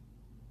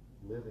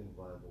Living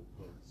Bible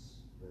puts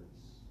this.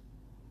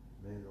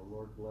 May the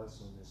Lord bless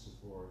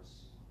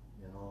Onesiphorus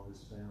and all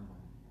his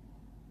family,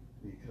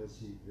 because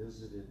he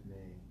visited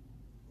me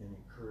and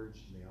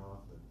encouraged me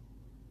often.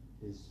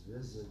 His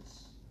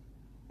visits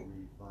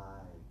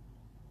revive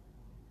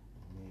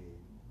me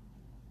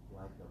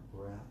like a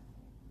breath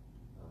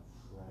of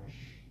fresh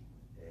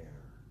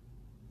air.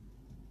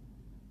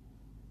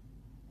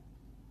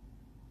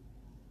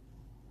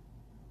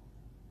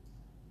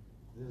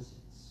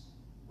 Visits.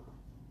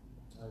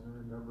 I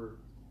remember,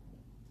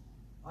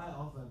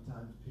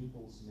 oftentimes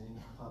people's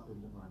names pop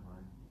into my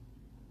mind.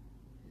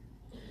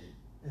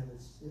 And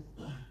it's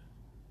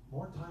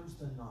more times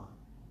than not,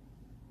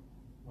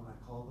 when I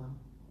call them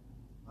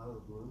out of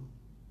the blue,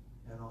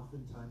 And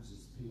oftentimes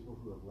it's people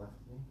who have left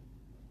me.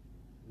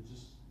 They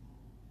just,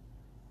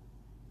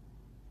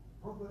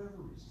 for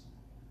whatever reason,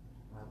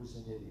 I was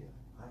an idiot.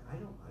 I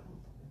don't know.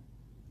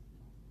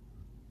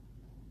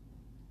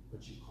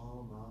 But you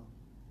call them up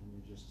and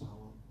you just tell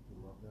them you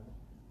love them.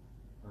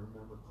 I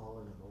remember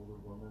calling an older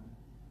woman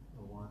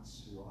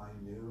once who I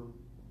knew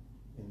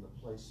in the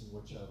place in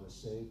which I was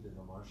saved in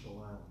the Marshall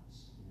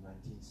Islands in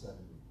 1970.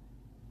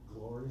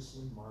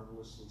 Gloriously,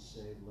 marvelously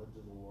saved, led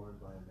to the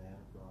Lord by a man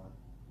of God,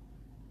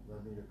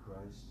 led me to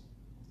Christ.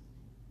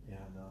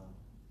 And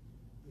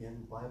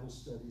in Bible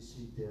studies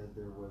he did,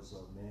 there was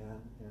a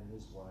man and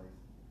his wife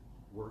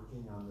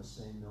working on the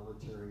same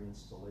military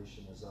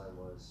installation as I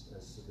was,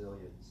 as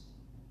civilians.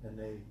 And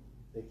they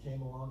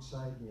came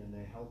alongside me and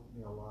they helped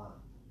me a lot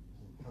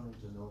in coming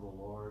to know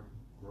the Lord,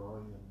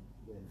 growing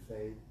in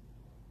faith.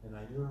 And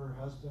I knew her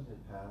husband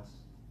had passed,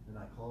 and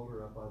I called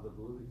her up out of the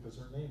blue because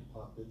her name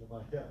popped into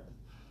my head.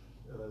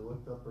 And I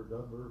looked up her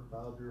number,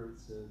 found her, and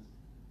said,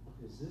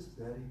 "Is this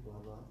Betty, blah,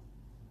 blah?"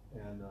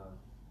 And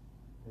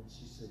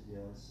she said,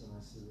 "Yes." And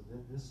I said,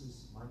 "This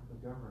is Mike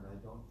McGovern. I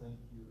don't think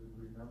you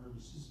remember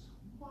me." She said,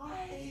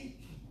 "Mike!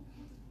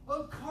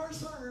 Of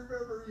course I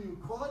remember you.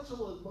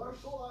 Kwajalein,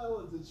 Marshall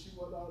Islands." And she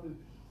went out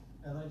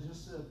and I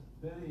just said,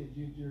 "Betty,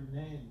 your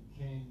name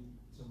came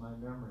to my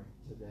memory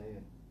today."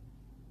 And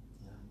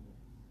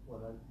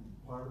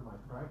part of my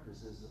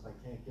practice is if I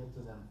can't get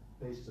to them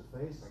face to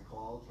face, I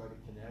call, try to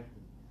connect.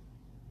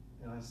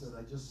 And I said,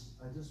 I just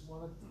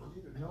wanted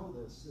you to know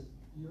this, that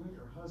you and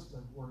your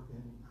husband were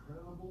an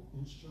incredible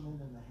instrument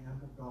in the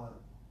hand of God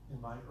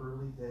in my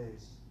early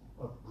days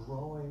of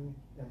growing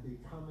and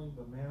becoming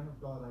the man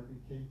of God I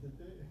became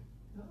today.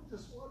 And I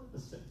just wanted to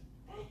say,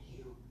 thank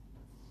you.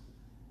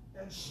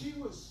 And she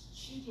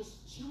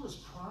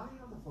was crying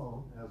on the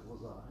phone, as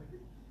was I.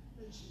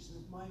 And she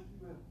said, "Mike,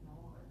 you have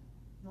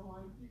no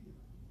idea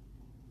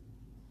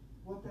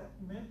what that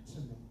meant to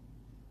me."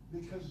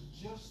 Because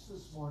just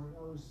this morning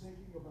I was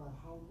thinking about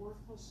how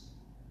worthless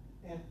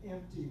and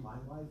empty my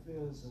life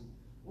is, and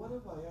what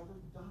have I ever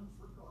done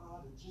for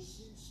God? It just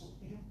seems so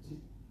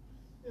empty.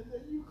 And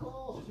then you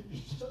called, and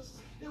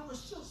it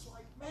was just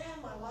like,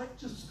 man, my life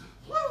just,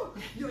 whoo!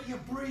 You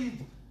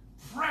breathed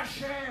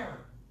fresh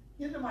air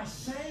into my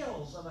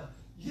sails, and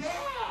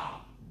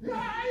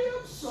I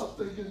am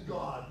something in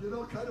God,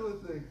 kind of a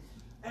thing.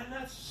 And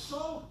that's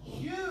so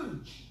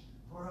huge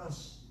for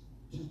us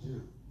to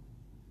do.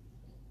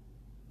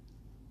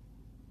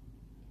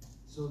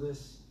 So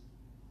this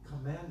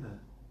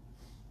commandment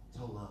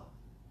to love,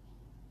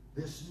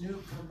 this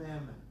new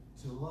commandment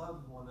to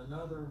love one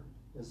another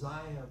as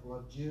I have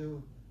loved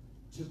you,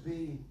 to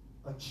be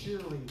a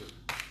cheerleader,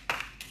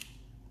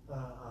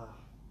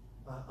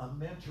 a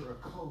mentor, a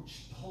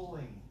coach,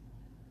 pulling.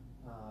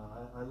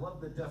 I love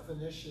the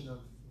definition of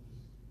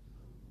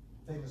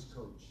famous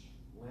coach,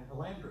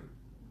 Landry,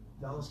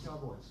 Dallas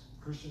Cowboys,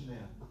 Christian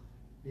man.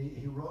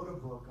 He wrote a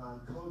book on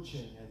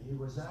coaching, and he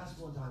was asked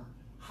one time,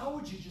 how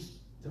would you just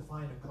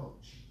define a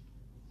coach?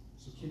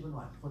 So keep in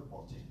mind,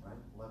 football team, right?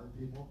 11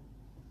 people.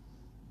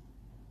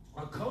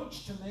 A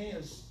coach to me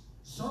is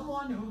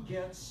someone who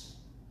gets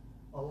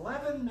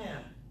 11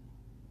 men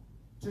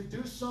to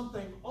do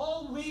something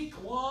all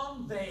week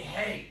long they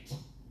hate.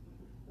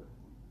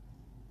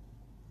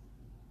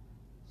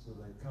 So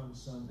they come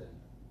Sunday,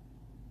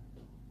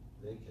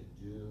 they can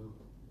do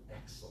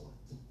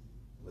excellent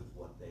with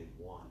what they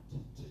want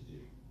to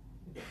do.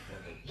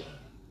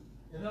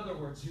 In other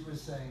words, he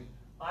was saying,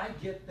 I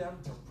get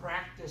them to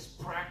practice,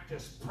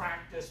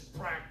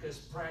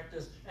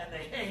 and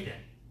they hate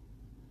it.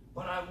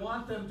 But I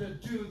want them to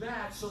do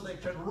that so they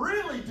can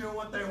really do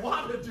what they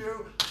want to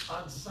do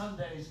on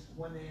Sundays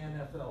when the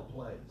NFL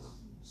plays.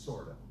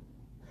 Sort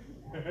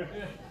of.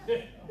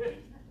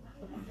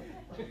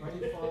 Are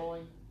you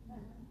following?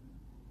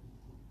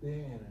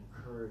 Being an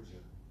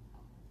encourager,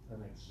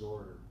 an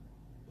exhorter,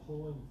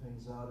 pulling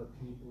things out of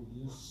people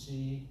you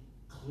see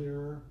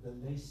clearer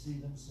than they see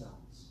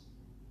themselves.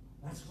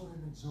 That's what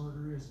an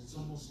exhorter is. It's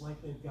almost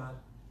like they've got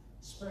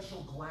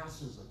special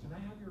glasses. Can I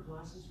have your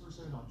glasses for a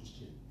second? No, I'm just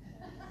kidding.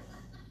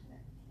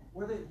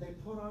 Where they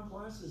put on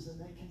glasses and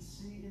they can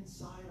see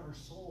inside our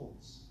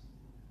souls.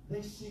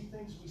 They see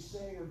things we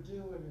say or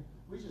do, and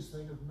we just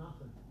think of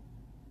nothing.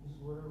 This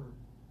is whatever.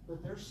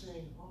 But they're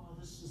saying, oh,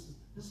 this is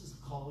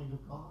the calling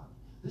of God.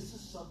 This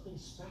is something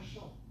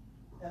special.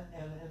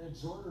 And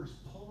exhorters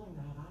pulling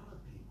that out of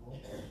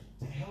people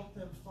to help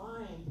them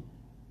find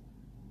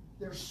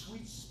their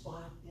sweet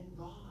spot in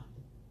God.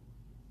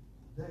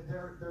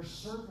 Their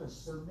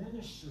service, their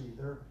ministry,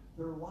 their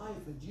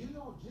life. And do you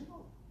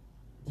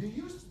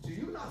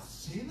not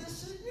see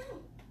this in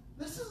you?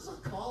 This is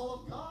a call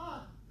of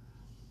God.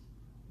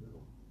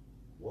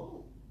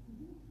 Whoa.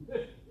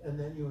 And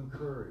then you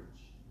encourage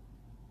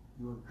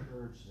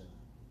them.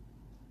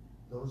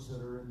 Those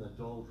that are in the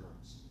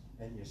doldrums,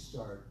 and you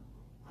start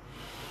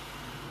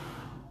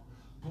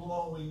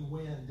blowing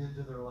wind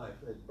into their life.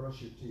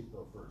 Brush your teeth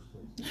though first,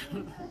 please.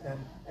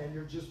 and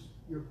you're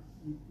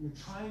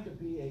trying to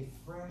be a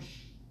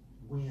fresh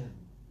wind,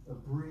 a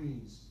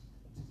breeze,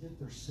 to get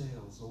their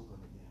sails open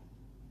again.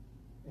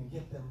 and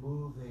get them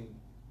moving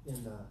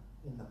in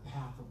the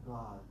path of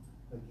God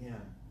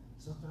again.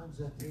 Sometimes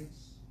that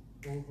takes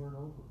over and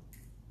over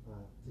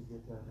to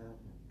get that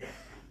happening.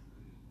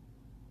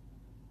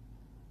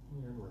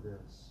 Let me end with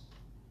this.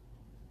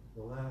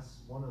 The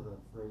last one of the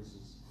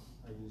phrases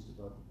I used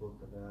about the book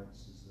of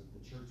Acts is that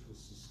the church was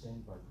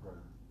sustained by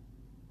prayer.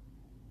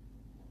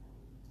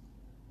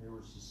 They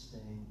were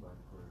sustained by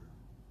prayer.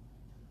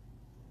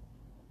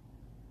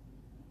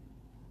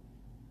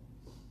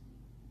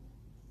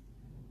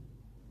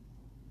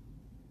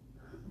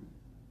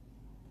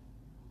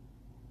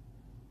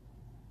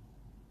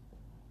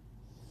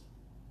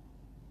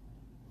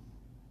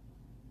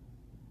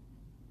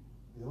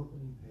 The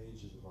opening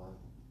page of the Bible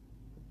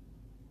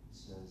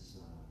says,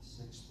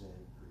 sixth day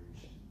of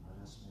creation, let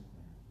us make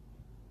man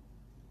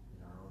in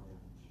our own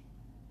image,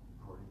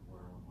 according to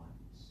our own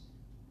likeness.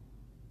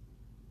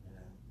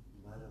 And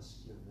let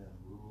us give them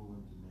rule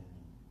and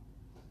dominion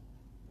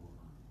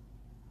over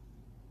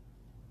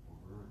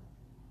earth.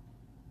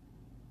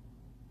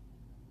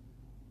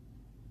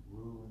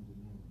 Rule and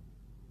dominion.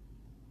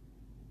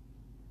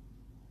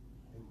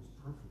 It was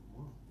perfect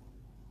work.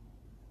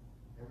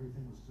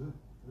 Everything was good.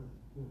 Good.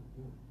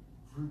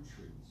 Fruit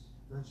trees,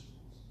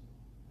 vegetables.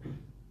 And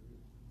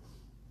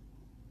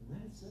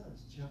then it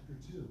says, chapter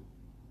 2,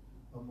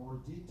 a more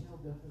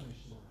detailed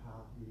definition of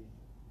how he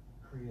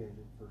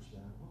created first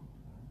man and woman.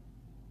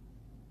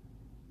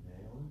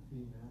 Right? Male and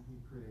female, he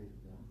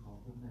created them,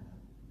 called them man,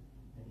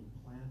 and he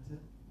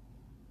planted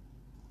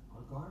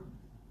a garden.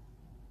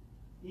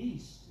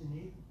 East in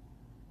Eden.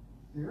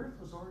 The earth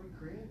was already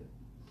created.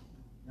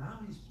 Now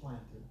he's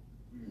planted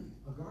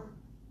a garden.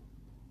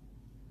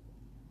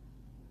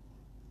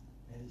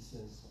 And he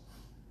says,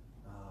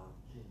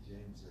 King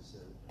James,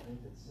 I think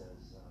it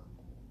says,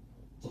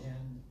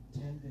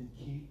 tend and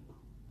keep.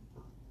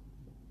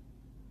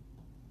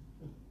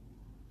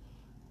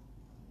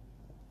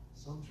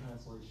 Some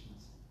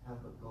translations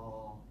have the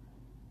gall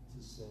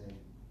to say,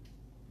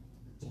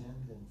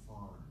 tend and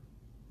farm.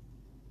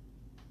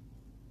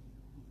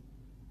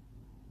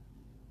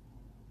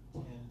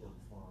 Tend and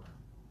farm.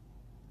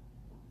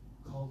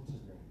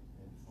 Cultivate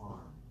and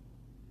farm.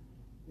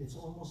 It's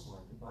almost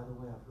like, and by the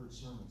way, I've heard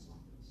sermons like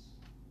this.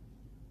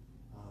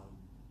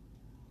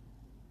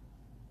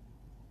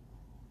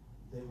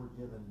 They were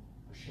given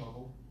a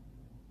shovel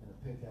and a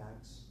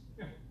pickaxe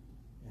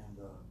and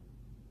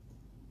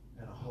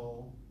a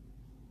hoe.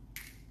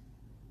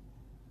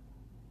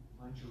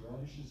 Plant your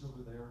radishes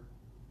over there,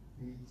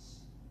 beets.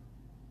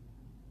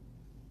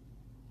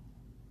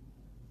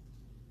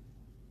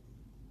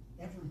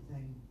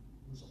 Everything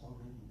was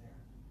already there.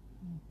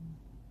 Mm-hmm.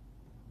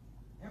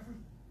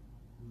 Everything.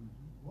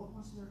 Mm-hmm. What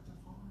was there to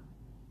farm?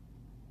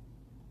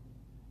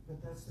 But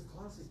that's the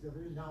classic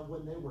division. Now,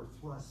 when they were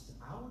thrust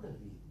out of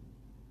Eden,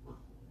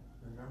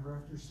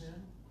 remember after sin?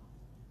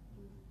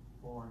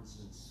 Thorns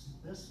and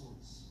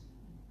thistles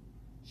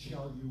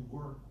shall you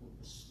work with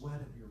the sweat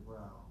of your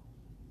brow.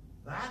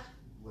 That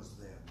was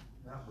them.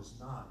 That was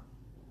not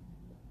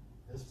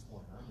this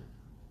point under.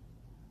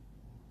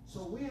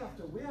 So we have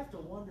to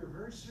wonder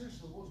very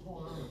seriously what's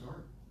going on in the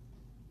garden.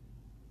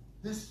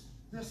 This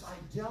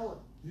idyllic,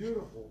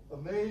 beautiful,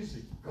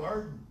 amazing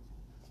garden.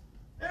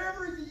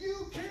 Everything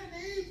you can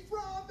eat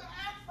from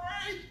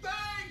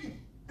everything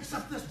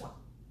except this one.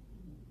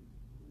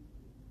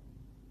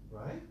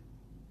 Right?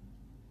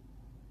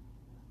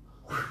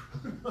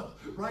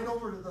 Right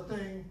over to the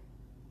thing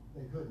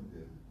they couldn't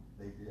do.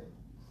 They did.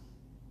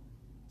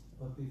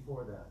 But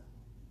before that,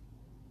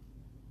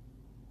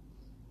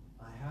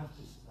 I have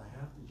to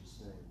just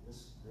say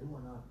this: they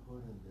were not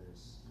put in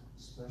this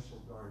special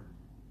garden.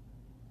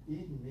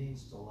 Eden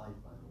means delight,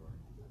 by the way.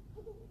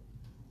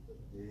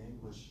 The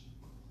English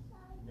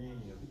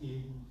meaning of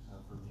Eden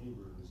from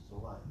Hebrew is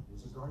delight. It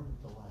was a garden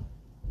of delight.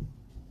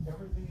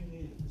 Everything you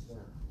needed was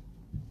there.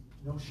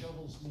 No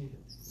shovels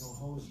needed. No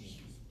hose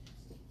needed.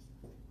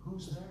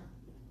 Who's there?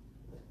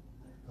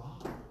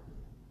 God.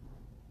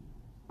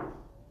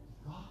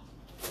 God.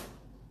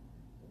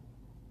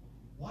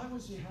 Why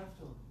was he have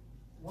to?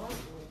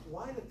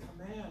 Why the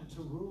command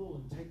to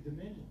rule and take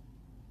dominion?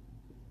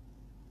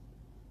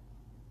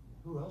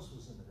 Who else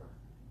was in the garden?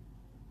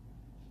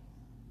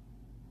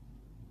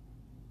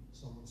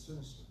 Someone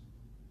sinister,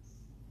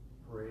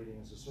 parading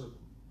as a serpent.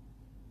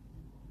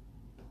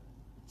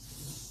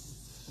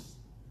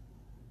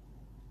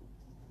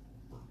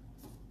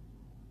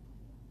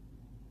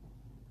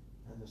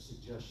 And the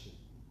suggestion,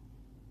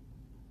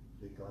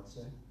 did God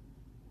say?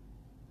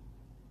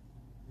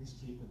 He's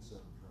keeping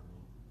something from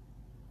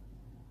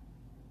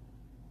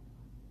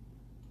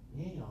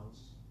me. He knows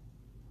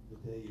the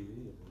day you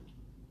eat of it,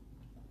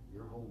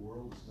 your whole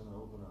world is going to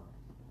open up.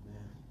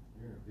 Man,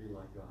 you're going to be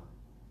like God.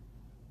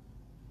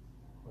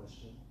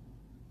 Question.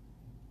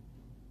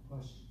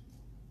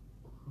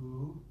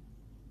 Who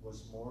was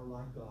more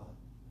like God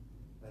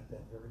at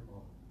that very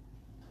moment?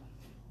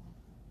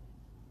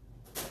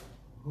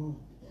 Who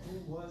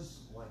was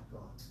like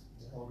God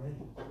already?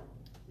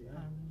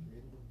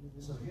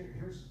 So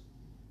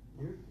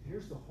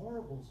here's the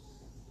horrible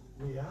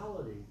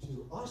reality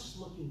to us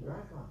looking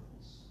back on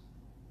this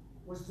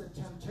was the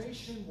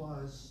temptation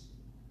was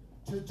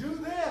to do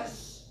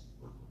this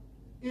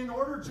in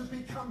order to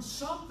become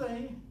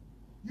something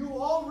you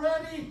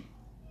already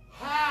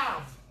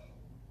have.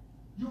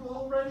 You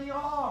already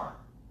are.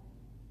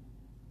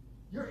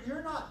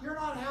 You're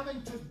not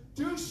having to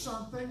do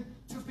something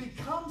to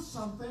become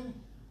something.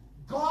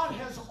 God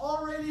has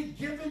already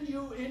given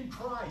you in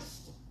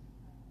Christ.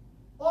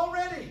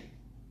 Already.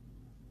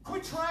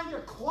 Quit trying to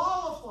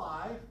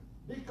qualify,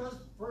 because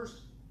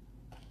first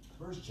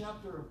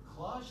chapter of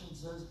Colossians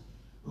says,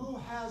 who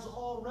has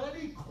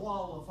already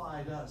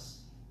qualified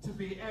us to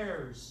be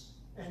heirs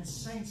and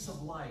saints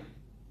of light.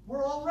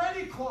 We're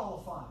already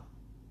qualified.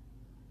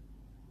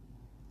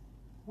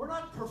 We're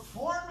not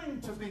performing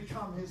to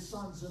become his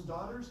sons and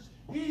daughters.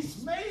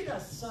 He's made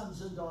us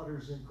sons and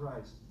daughters in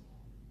Christ.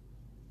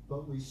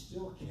 But we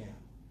still can't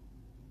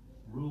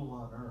rule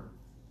on earth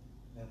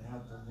and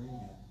have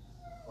dominion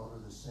over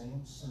the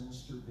same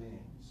sinister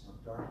beings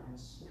of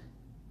darkness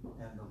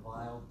and the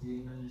vile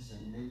demons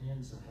and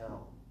minions of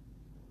hell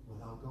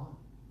without God.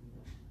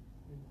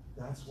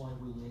 That's why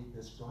we need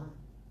this garden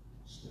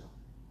still.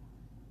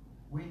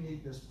 We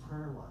need this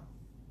prayer life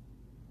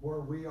where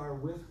we are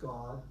with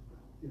God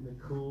in the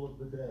cool of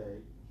the day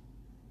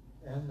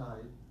and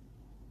night,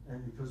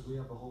 and because we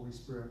have the Holy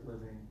Spirit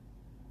living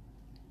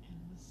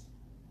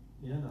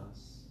in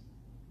us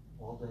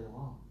all day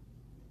long.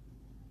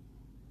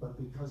 But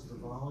because the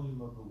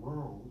volume of the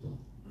world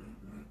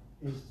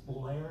is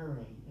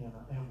blaring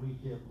and we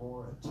give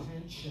more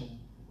attention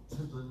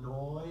to the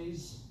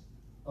noise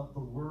of the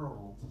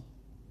world,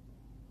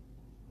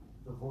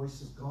 the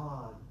voice of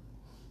God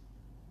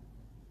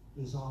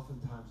is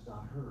oftentimes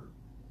not heard,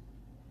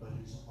 but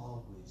he's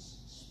always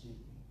speaking.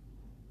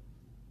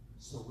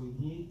 So we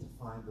need to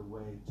find a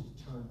way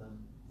to turn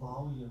the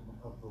volume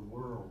of the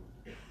world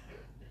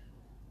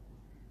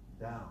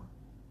down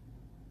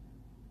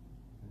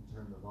and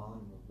turn the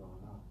volume of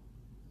God up.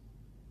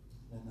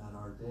 And that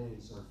our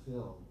days are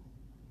filled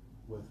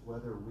with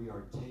whether we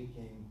are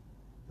taking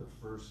the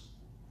first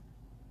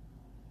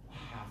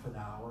half an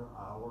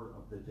hour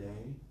of the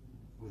day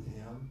with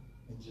him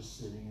and just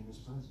sitting in his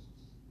presence.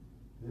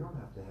 We don't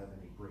have to have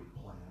any great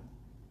plan.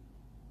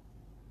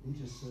 He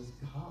just says,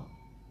 come.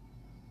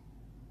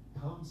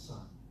 Come,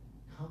 son.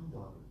 Come,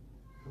 daughter.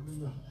 Come in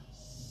the,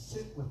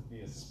 sit with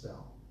me a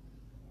spell.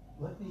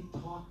 Let me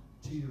talk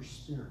to your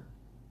spirit.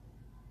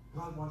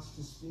 God wants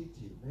to speak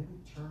to you.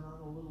 Maybe turn on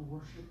a little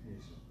worship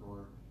music,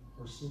 or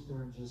sit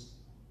there and just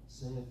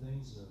say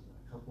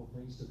a couple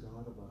things to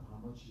God about how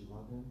much you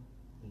love him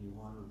and you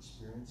want to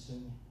experience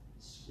him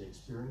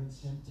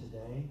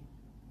today,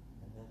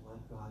 and then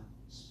let God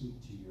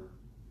speak to you.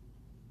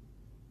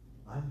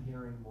 I'm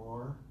hearing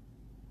more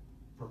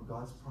from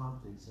God's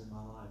promptings in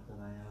my life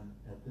than I am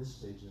at this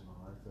stage in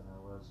my life than I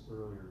was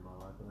earlier in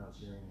my life when I was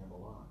hearing him a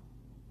lot.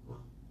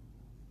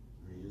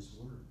 Read his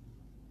word.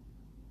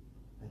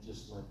 And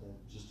just let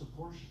that, just a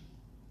portion,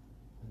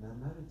 and then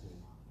meditate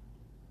on it.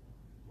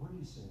 What are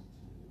you saying to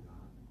me,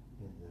 God,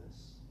 in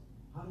this?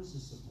 How does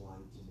this apply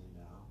to me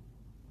now?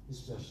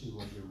 Especially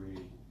when you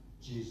read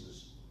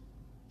Jesus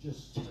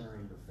just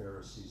tearing the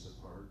Pharisees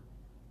apart.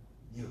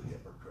 You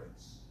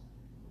hypocrites.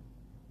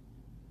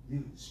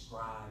 You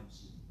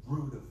scribes, you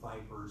brood of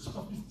vipers.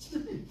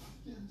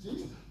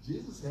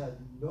 Jesus had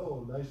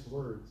no nice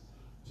words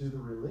to the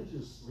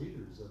religious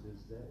leaders of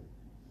his day.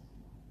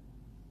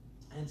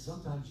 And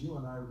sometimes you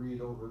and I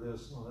read over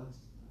this, oh,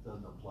 that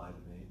doesn't apply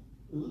to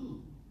me.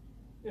 Ooh.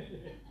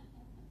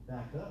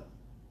 Back up.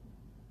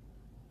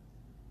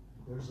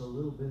 There's a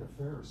little bit of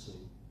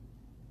Pharisee,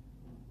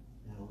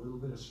 and a little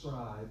bit of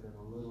scribe, and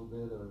a little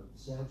bit of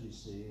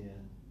Sadducee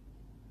in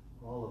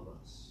all of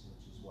us,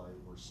 which is why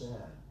we're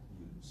sad,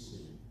 you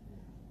see.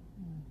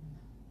 Yeah.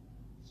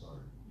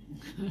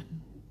 Sorry.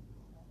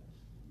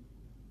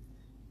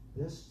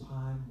 This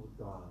time with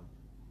God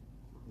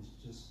is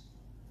just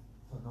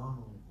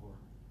phenomenally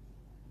important.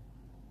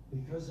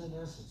 Because in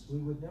essence, we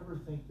would never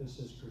think this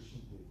as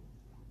Christian people.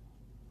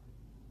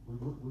 We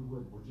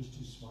wouldn't. We're just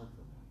too smart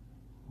for that.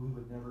 We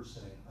would never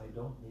say, I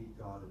don't need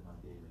God in my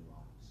daily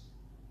lives.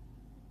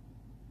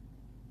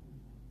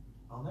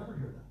 I'll never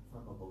hear that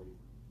from a believer.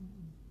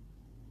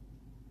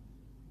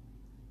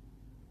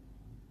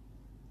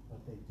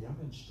 But they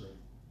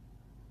demonstrate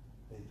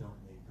they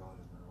don't need God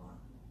in their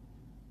life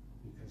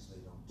because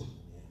they don't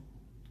tune in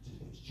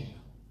to his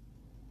channel.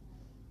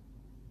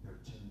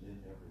 They're tuned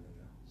in to everything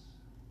else.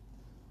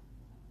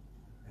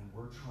 And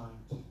we're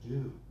trying to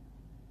do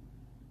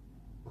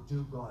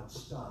God's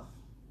stuff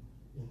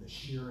in the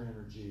sheer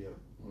energy of,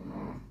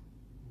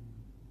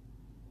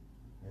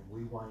 and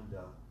we wind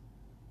up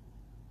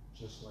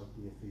just like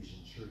the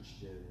Ephesian church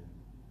did in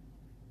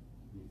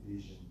the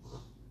Ephesians.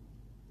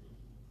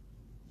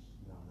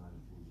 No, not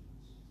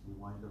Ephesians. We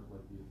wind up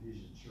like the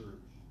Ephesian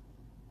church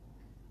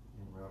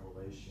in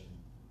Revelation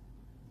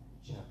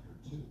chapter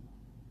 2.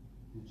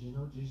 Did you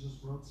know Jesus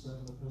wrote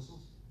 7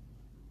 epistles?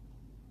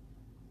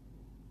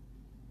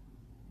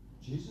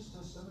 Jesus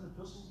has 7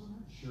 epistles in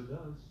there? Sure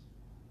does.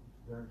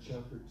 There in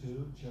chapter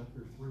 2,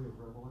 chapter 3 of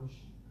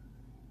Revelation.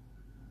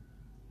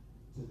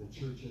 To the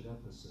church at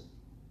Ephesus,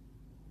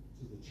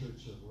 to the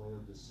church of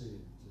Laodicea,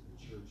 to the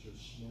church of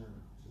Smyrna,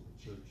 to the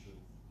church of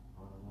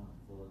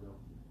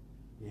Philadelphia.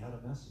 He had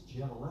a message.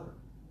 He had a letter.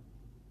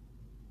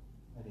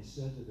 And he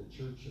said to the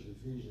church of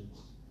Ephesians,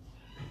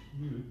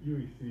 you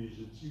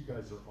Ephesians, you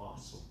guys are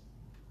awesome.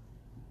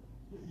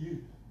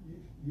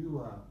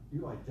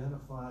 You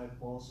identify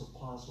false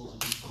apostles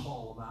and you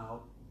call them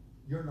out.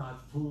 You're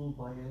not fooled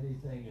by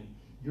anything, and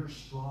you're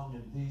strong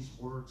in these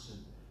works.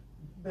 And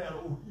man,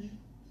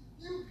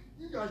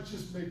 you guys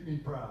just make me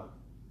proud.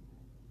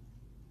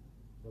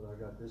 But I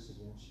got this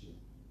against you.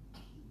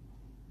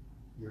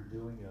 You're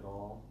doing it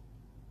all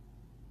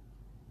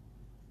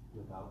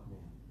without me.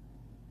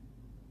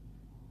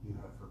 You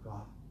have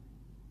forgotten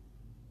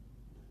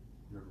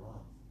your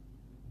love.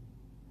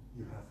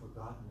 You have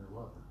forgotten your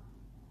lover.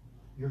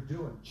 You're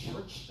doing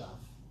church stuff.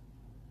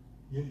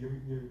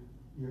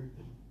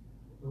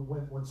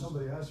 When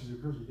somebody asks you,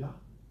 you're yeah.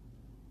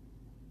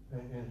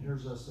 And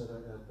here's us at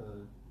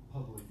the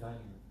public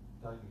dining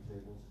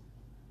tables.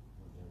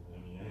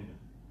 Amen.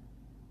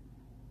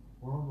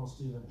 We're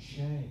almost even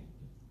ashamed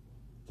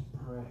to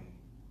pray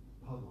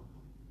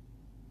publicly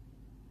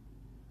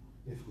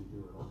if we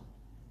do it all.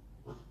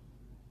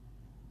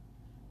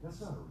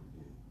 That's not a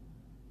rebuke.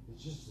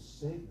 It's just a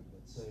statement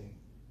that's saying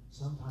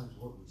sometimes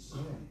what we say,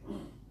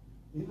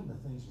 even the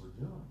things we're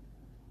doing,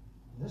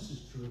 and this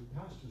is true of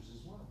pastors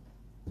as well.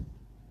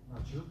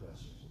 Not your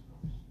pastors, of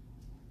course.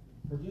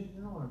 But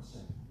you know what I'm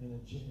saying, in a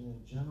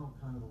general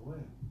kind of a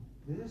way.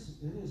 It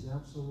is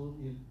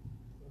absolutely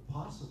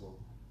possible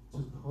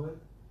to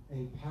put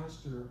a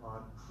pastor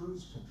on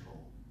cruise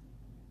control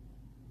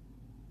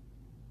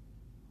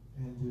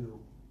and do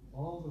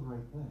all the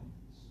right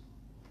things,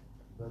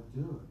 but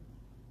do it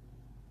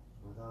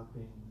without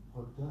being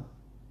hooked up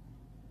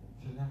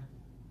and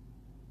connected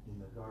in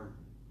the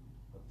garden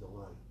of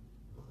delight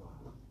with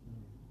God.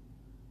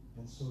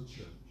 And so,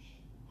 church,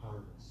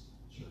 Harvest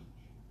Church,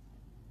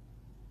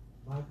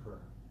 my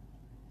prayer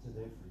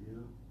today for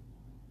you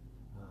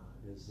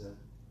is that,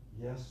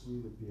 yes, we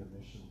would be a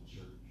mission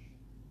church,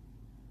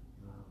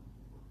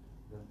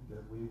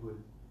 that we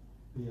would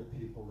be a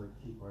people that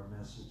keep our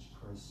message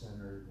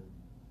Christ-centered,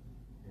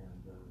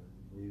 and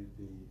we would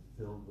be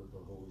filled with the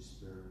Holy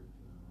Spirit,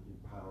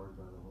 empowered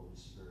by the Holy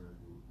Spirit,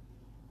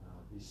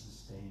 be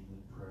sustained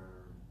in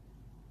prayer,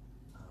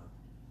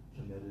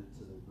 committed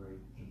to the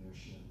Great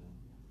Commission,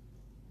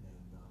 and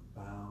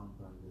bound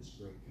by this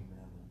great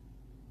commandment,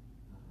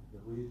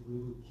 that we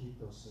would keep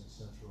those things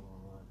central in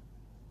our life.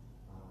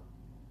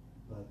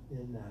 But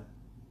in that,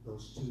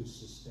 those two,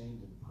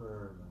 sustained in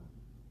prayer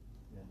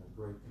and the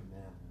great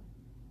commandment,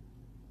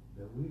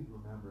 that we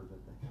remember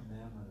that the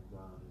commandment of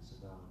God is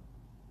about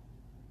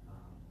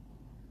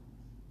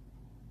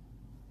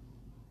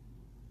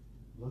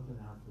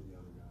looking out for the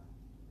other guy,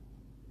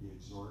 the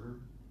exhorter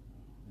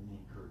and the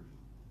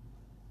encourager.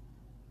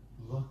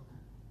 Look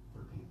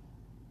for people.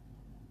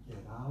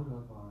 Get out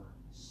of our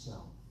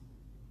self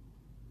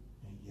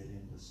and get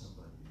into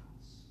somebody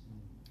else.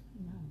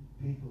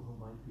 People who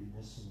might be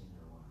missing in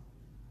your life.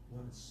 You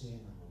haven't seen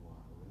them in a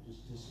while, or they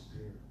just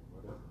disappeared, or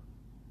whatever.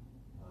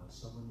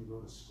 Someone you go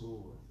to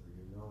school with, or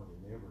you know in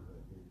your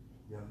neighborhood,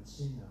 you haven't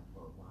seen them,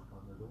 but knock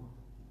on their door.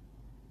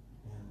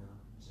 And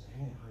say,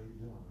 hey, how you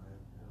doing? I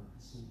haven't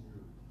seen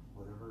you,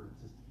 whatever.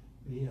 Just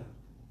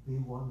be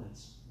one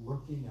that's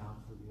looking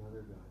out for the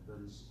other guy. But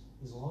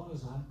as long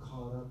as I'm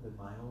caught up in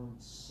my own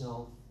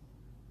self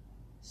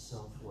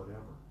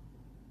whatever,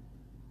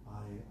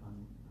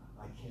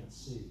 I can't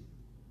see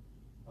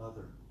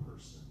other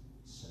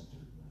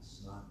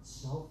person-centeredness, not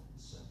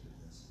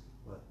self-centeredness,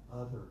 but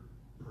other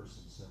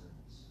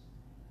person-centeredness.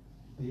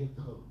 Be a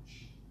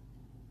coach,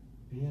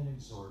 be an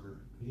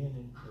exhorter, be an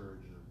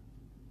encourager,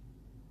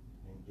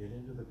 and get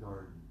into the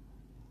garden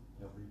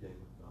every day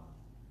with God,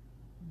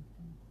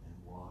 and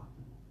walk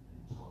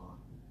and talk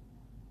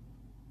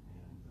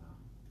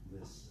and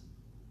listen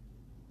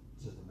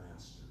to the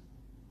Master,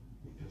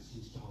 because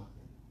He's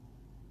talking.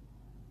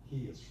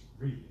 He is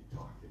really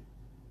talking.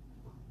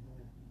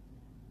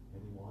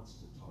 And He wants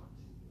to talk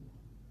to you.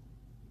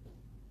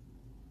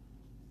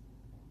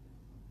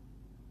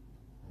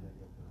 And I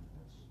get that,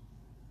 Pastor.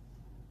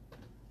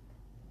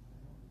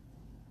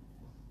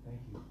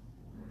 Thank you.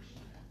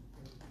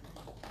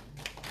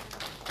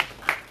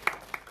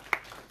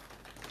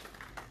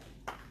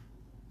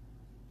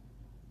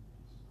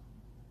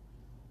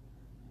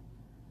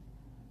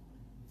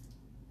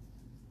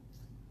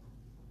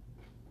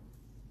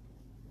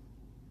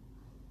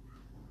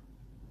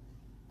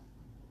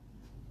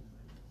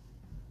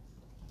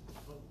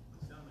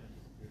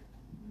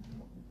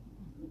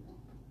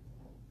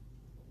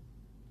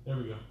 There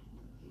we go.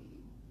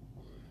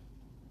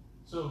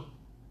 So,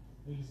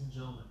 ladies and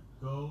gentlemen,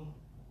 go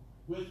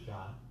with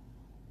God,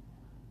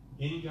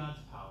 in God's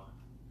power,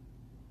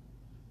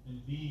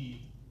 and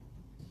be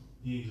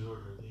the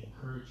exhorter, the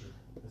encourager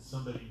that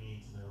somebody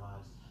needs in their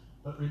lives.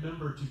 But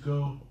remember to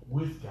go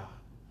with God,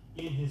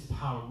 in His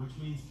power, which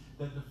means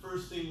that the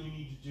first thing we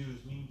need to do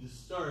is we need to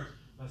start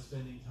by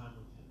spending time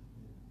with him.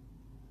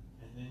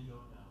 And then go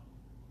now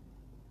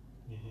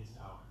in his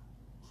power.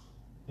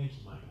 Thank you,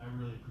 Mike. I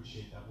really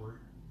appreciate that word.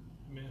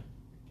 Amen.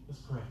 Let's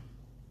pray.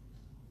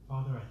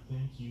 Father, I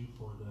thank you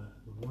for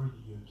the word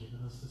that you have given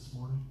us this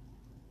morning.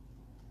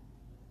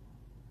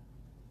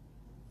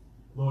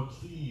 Lord,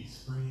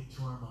 please bring it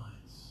to our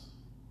minds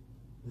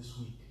this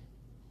week,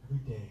 every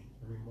day,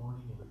 every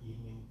morning, every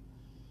evening.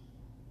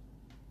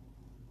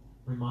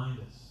 Remind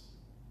us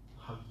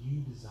how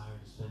you desire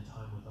to spend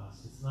time with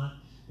us.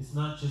 It's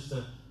not just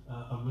a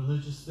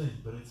religious thing,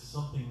 but it's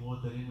something,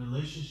 Lord, that in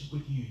relationship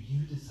with you,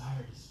 you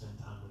desire to spend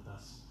time with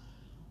us.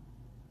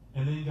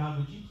 And then, God,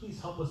 would you please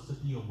help us to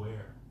be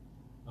aware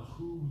of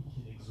who we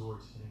can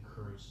exhort and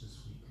encourage this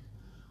week?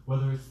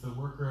 Whether it's the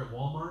worker at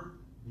Walmart,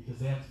 because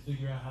they have to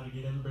figure out how to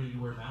get everybody to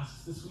wear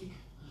masks this week,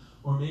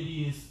 or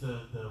maybe it's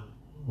the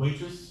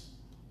waitress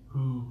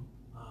who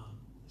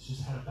has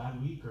just had a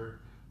bad week, or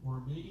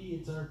maybe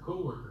it's our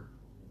coworker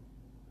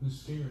who's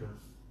scared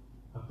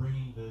of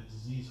bringing the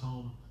disease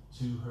home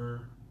to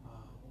her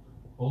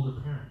older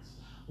parents.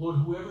 Lord,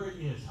 whoever it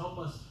is, help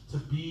us to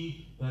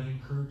be that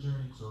encourager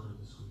and exhorter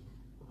this week.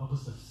 Help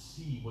us to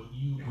see where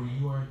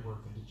you are at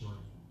work and to join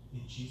you.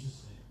 In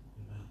Jesus' name.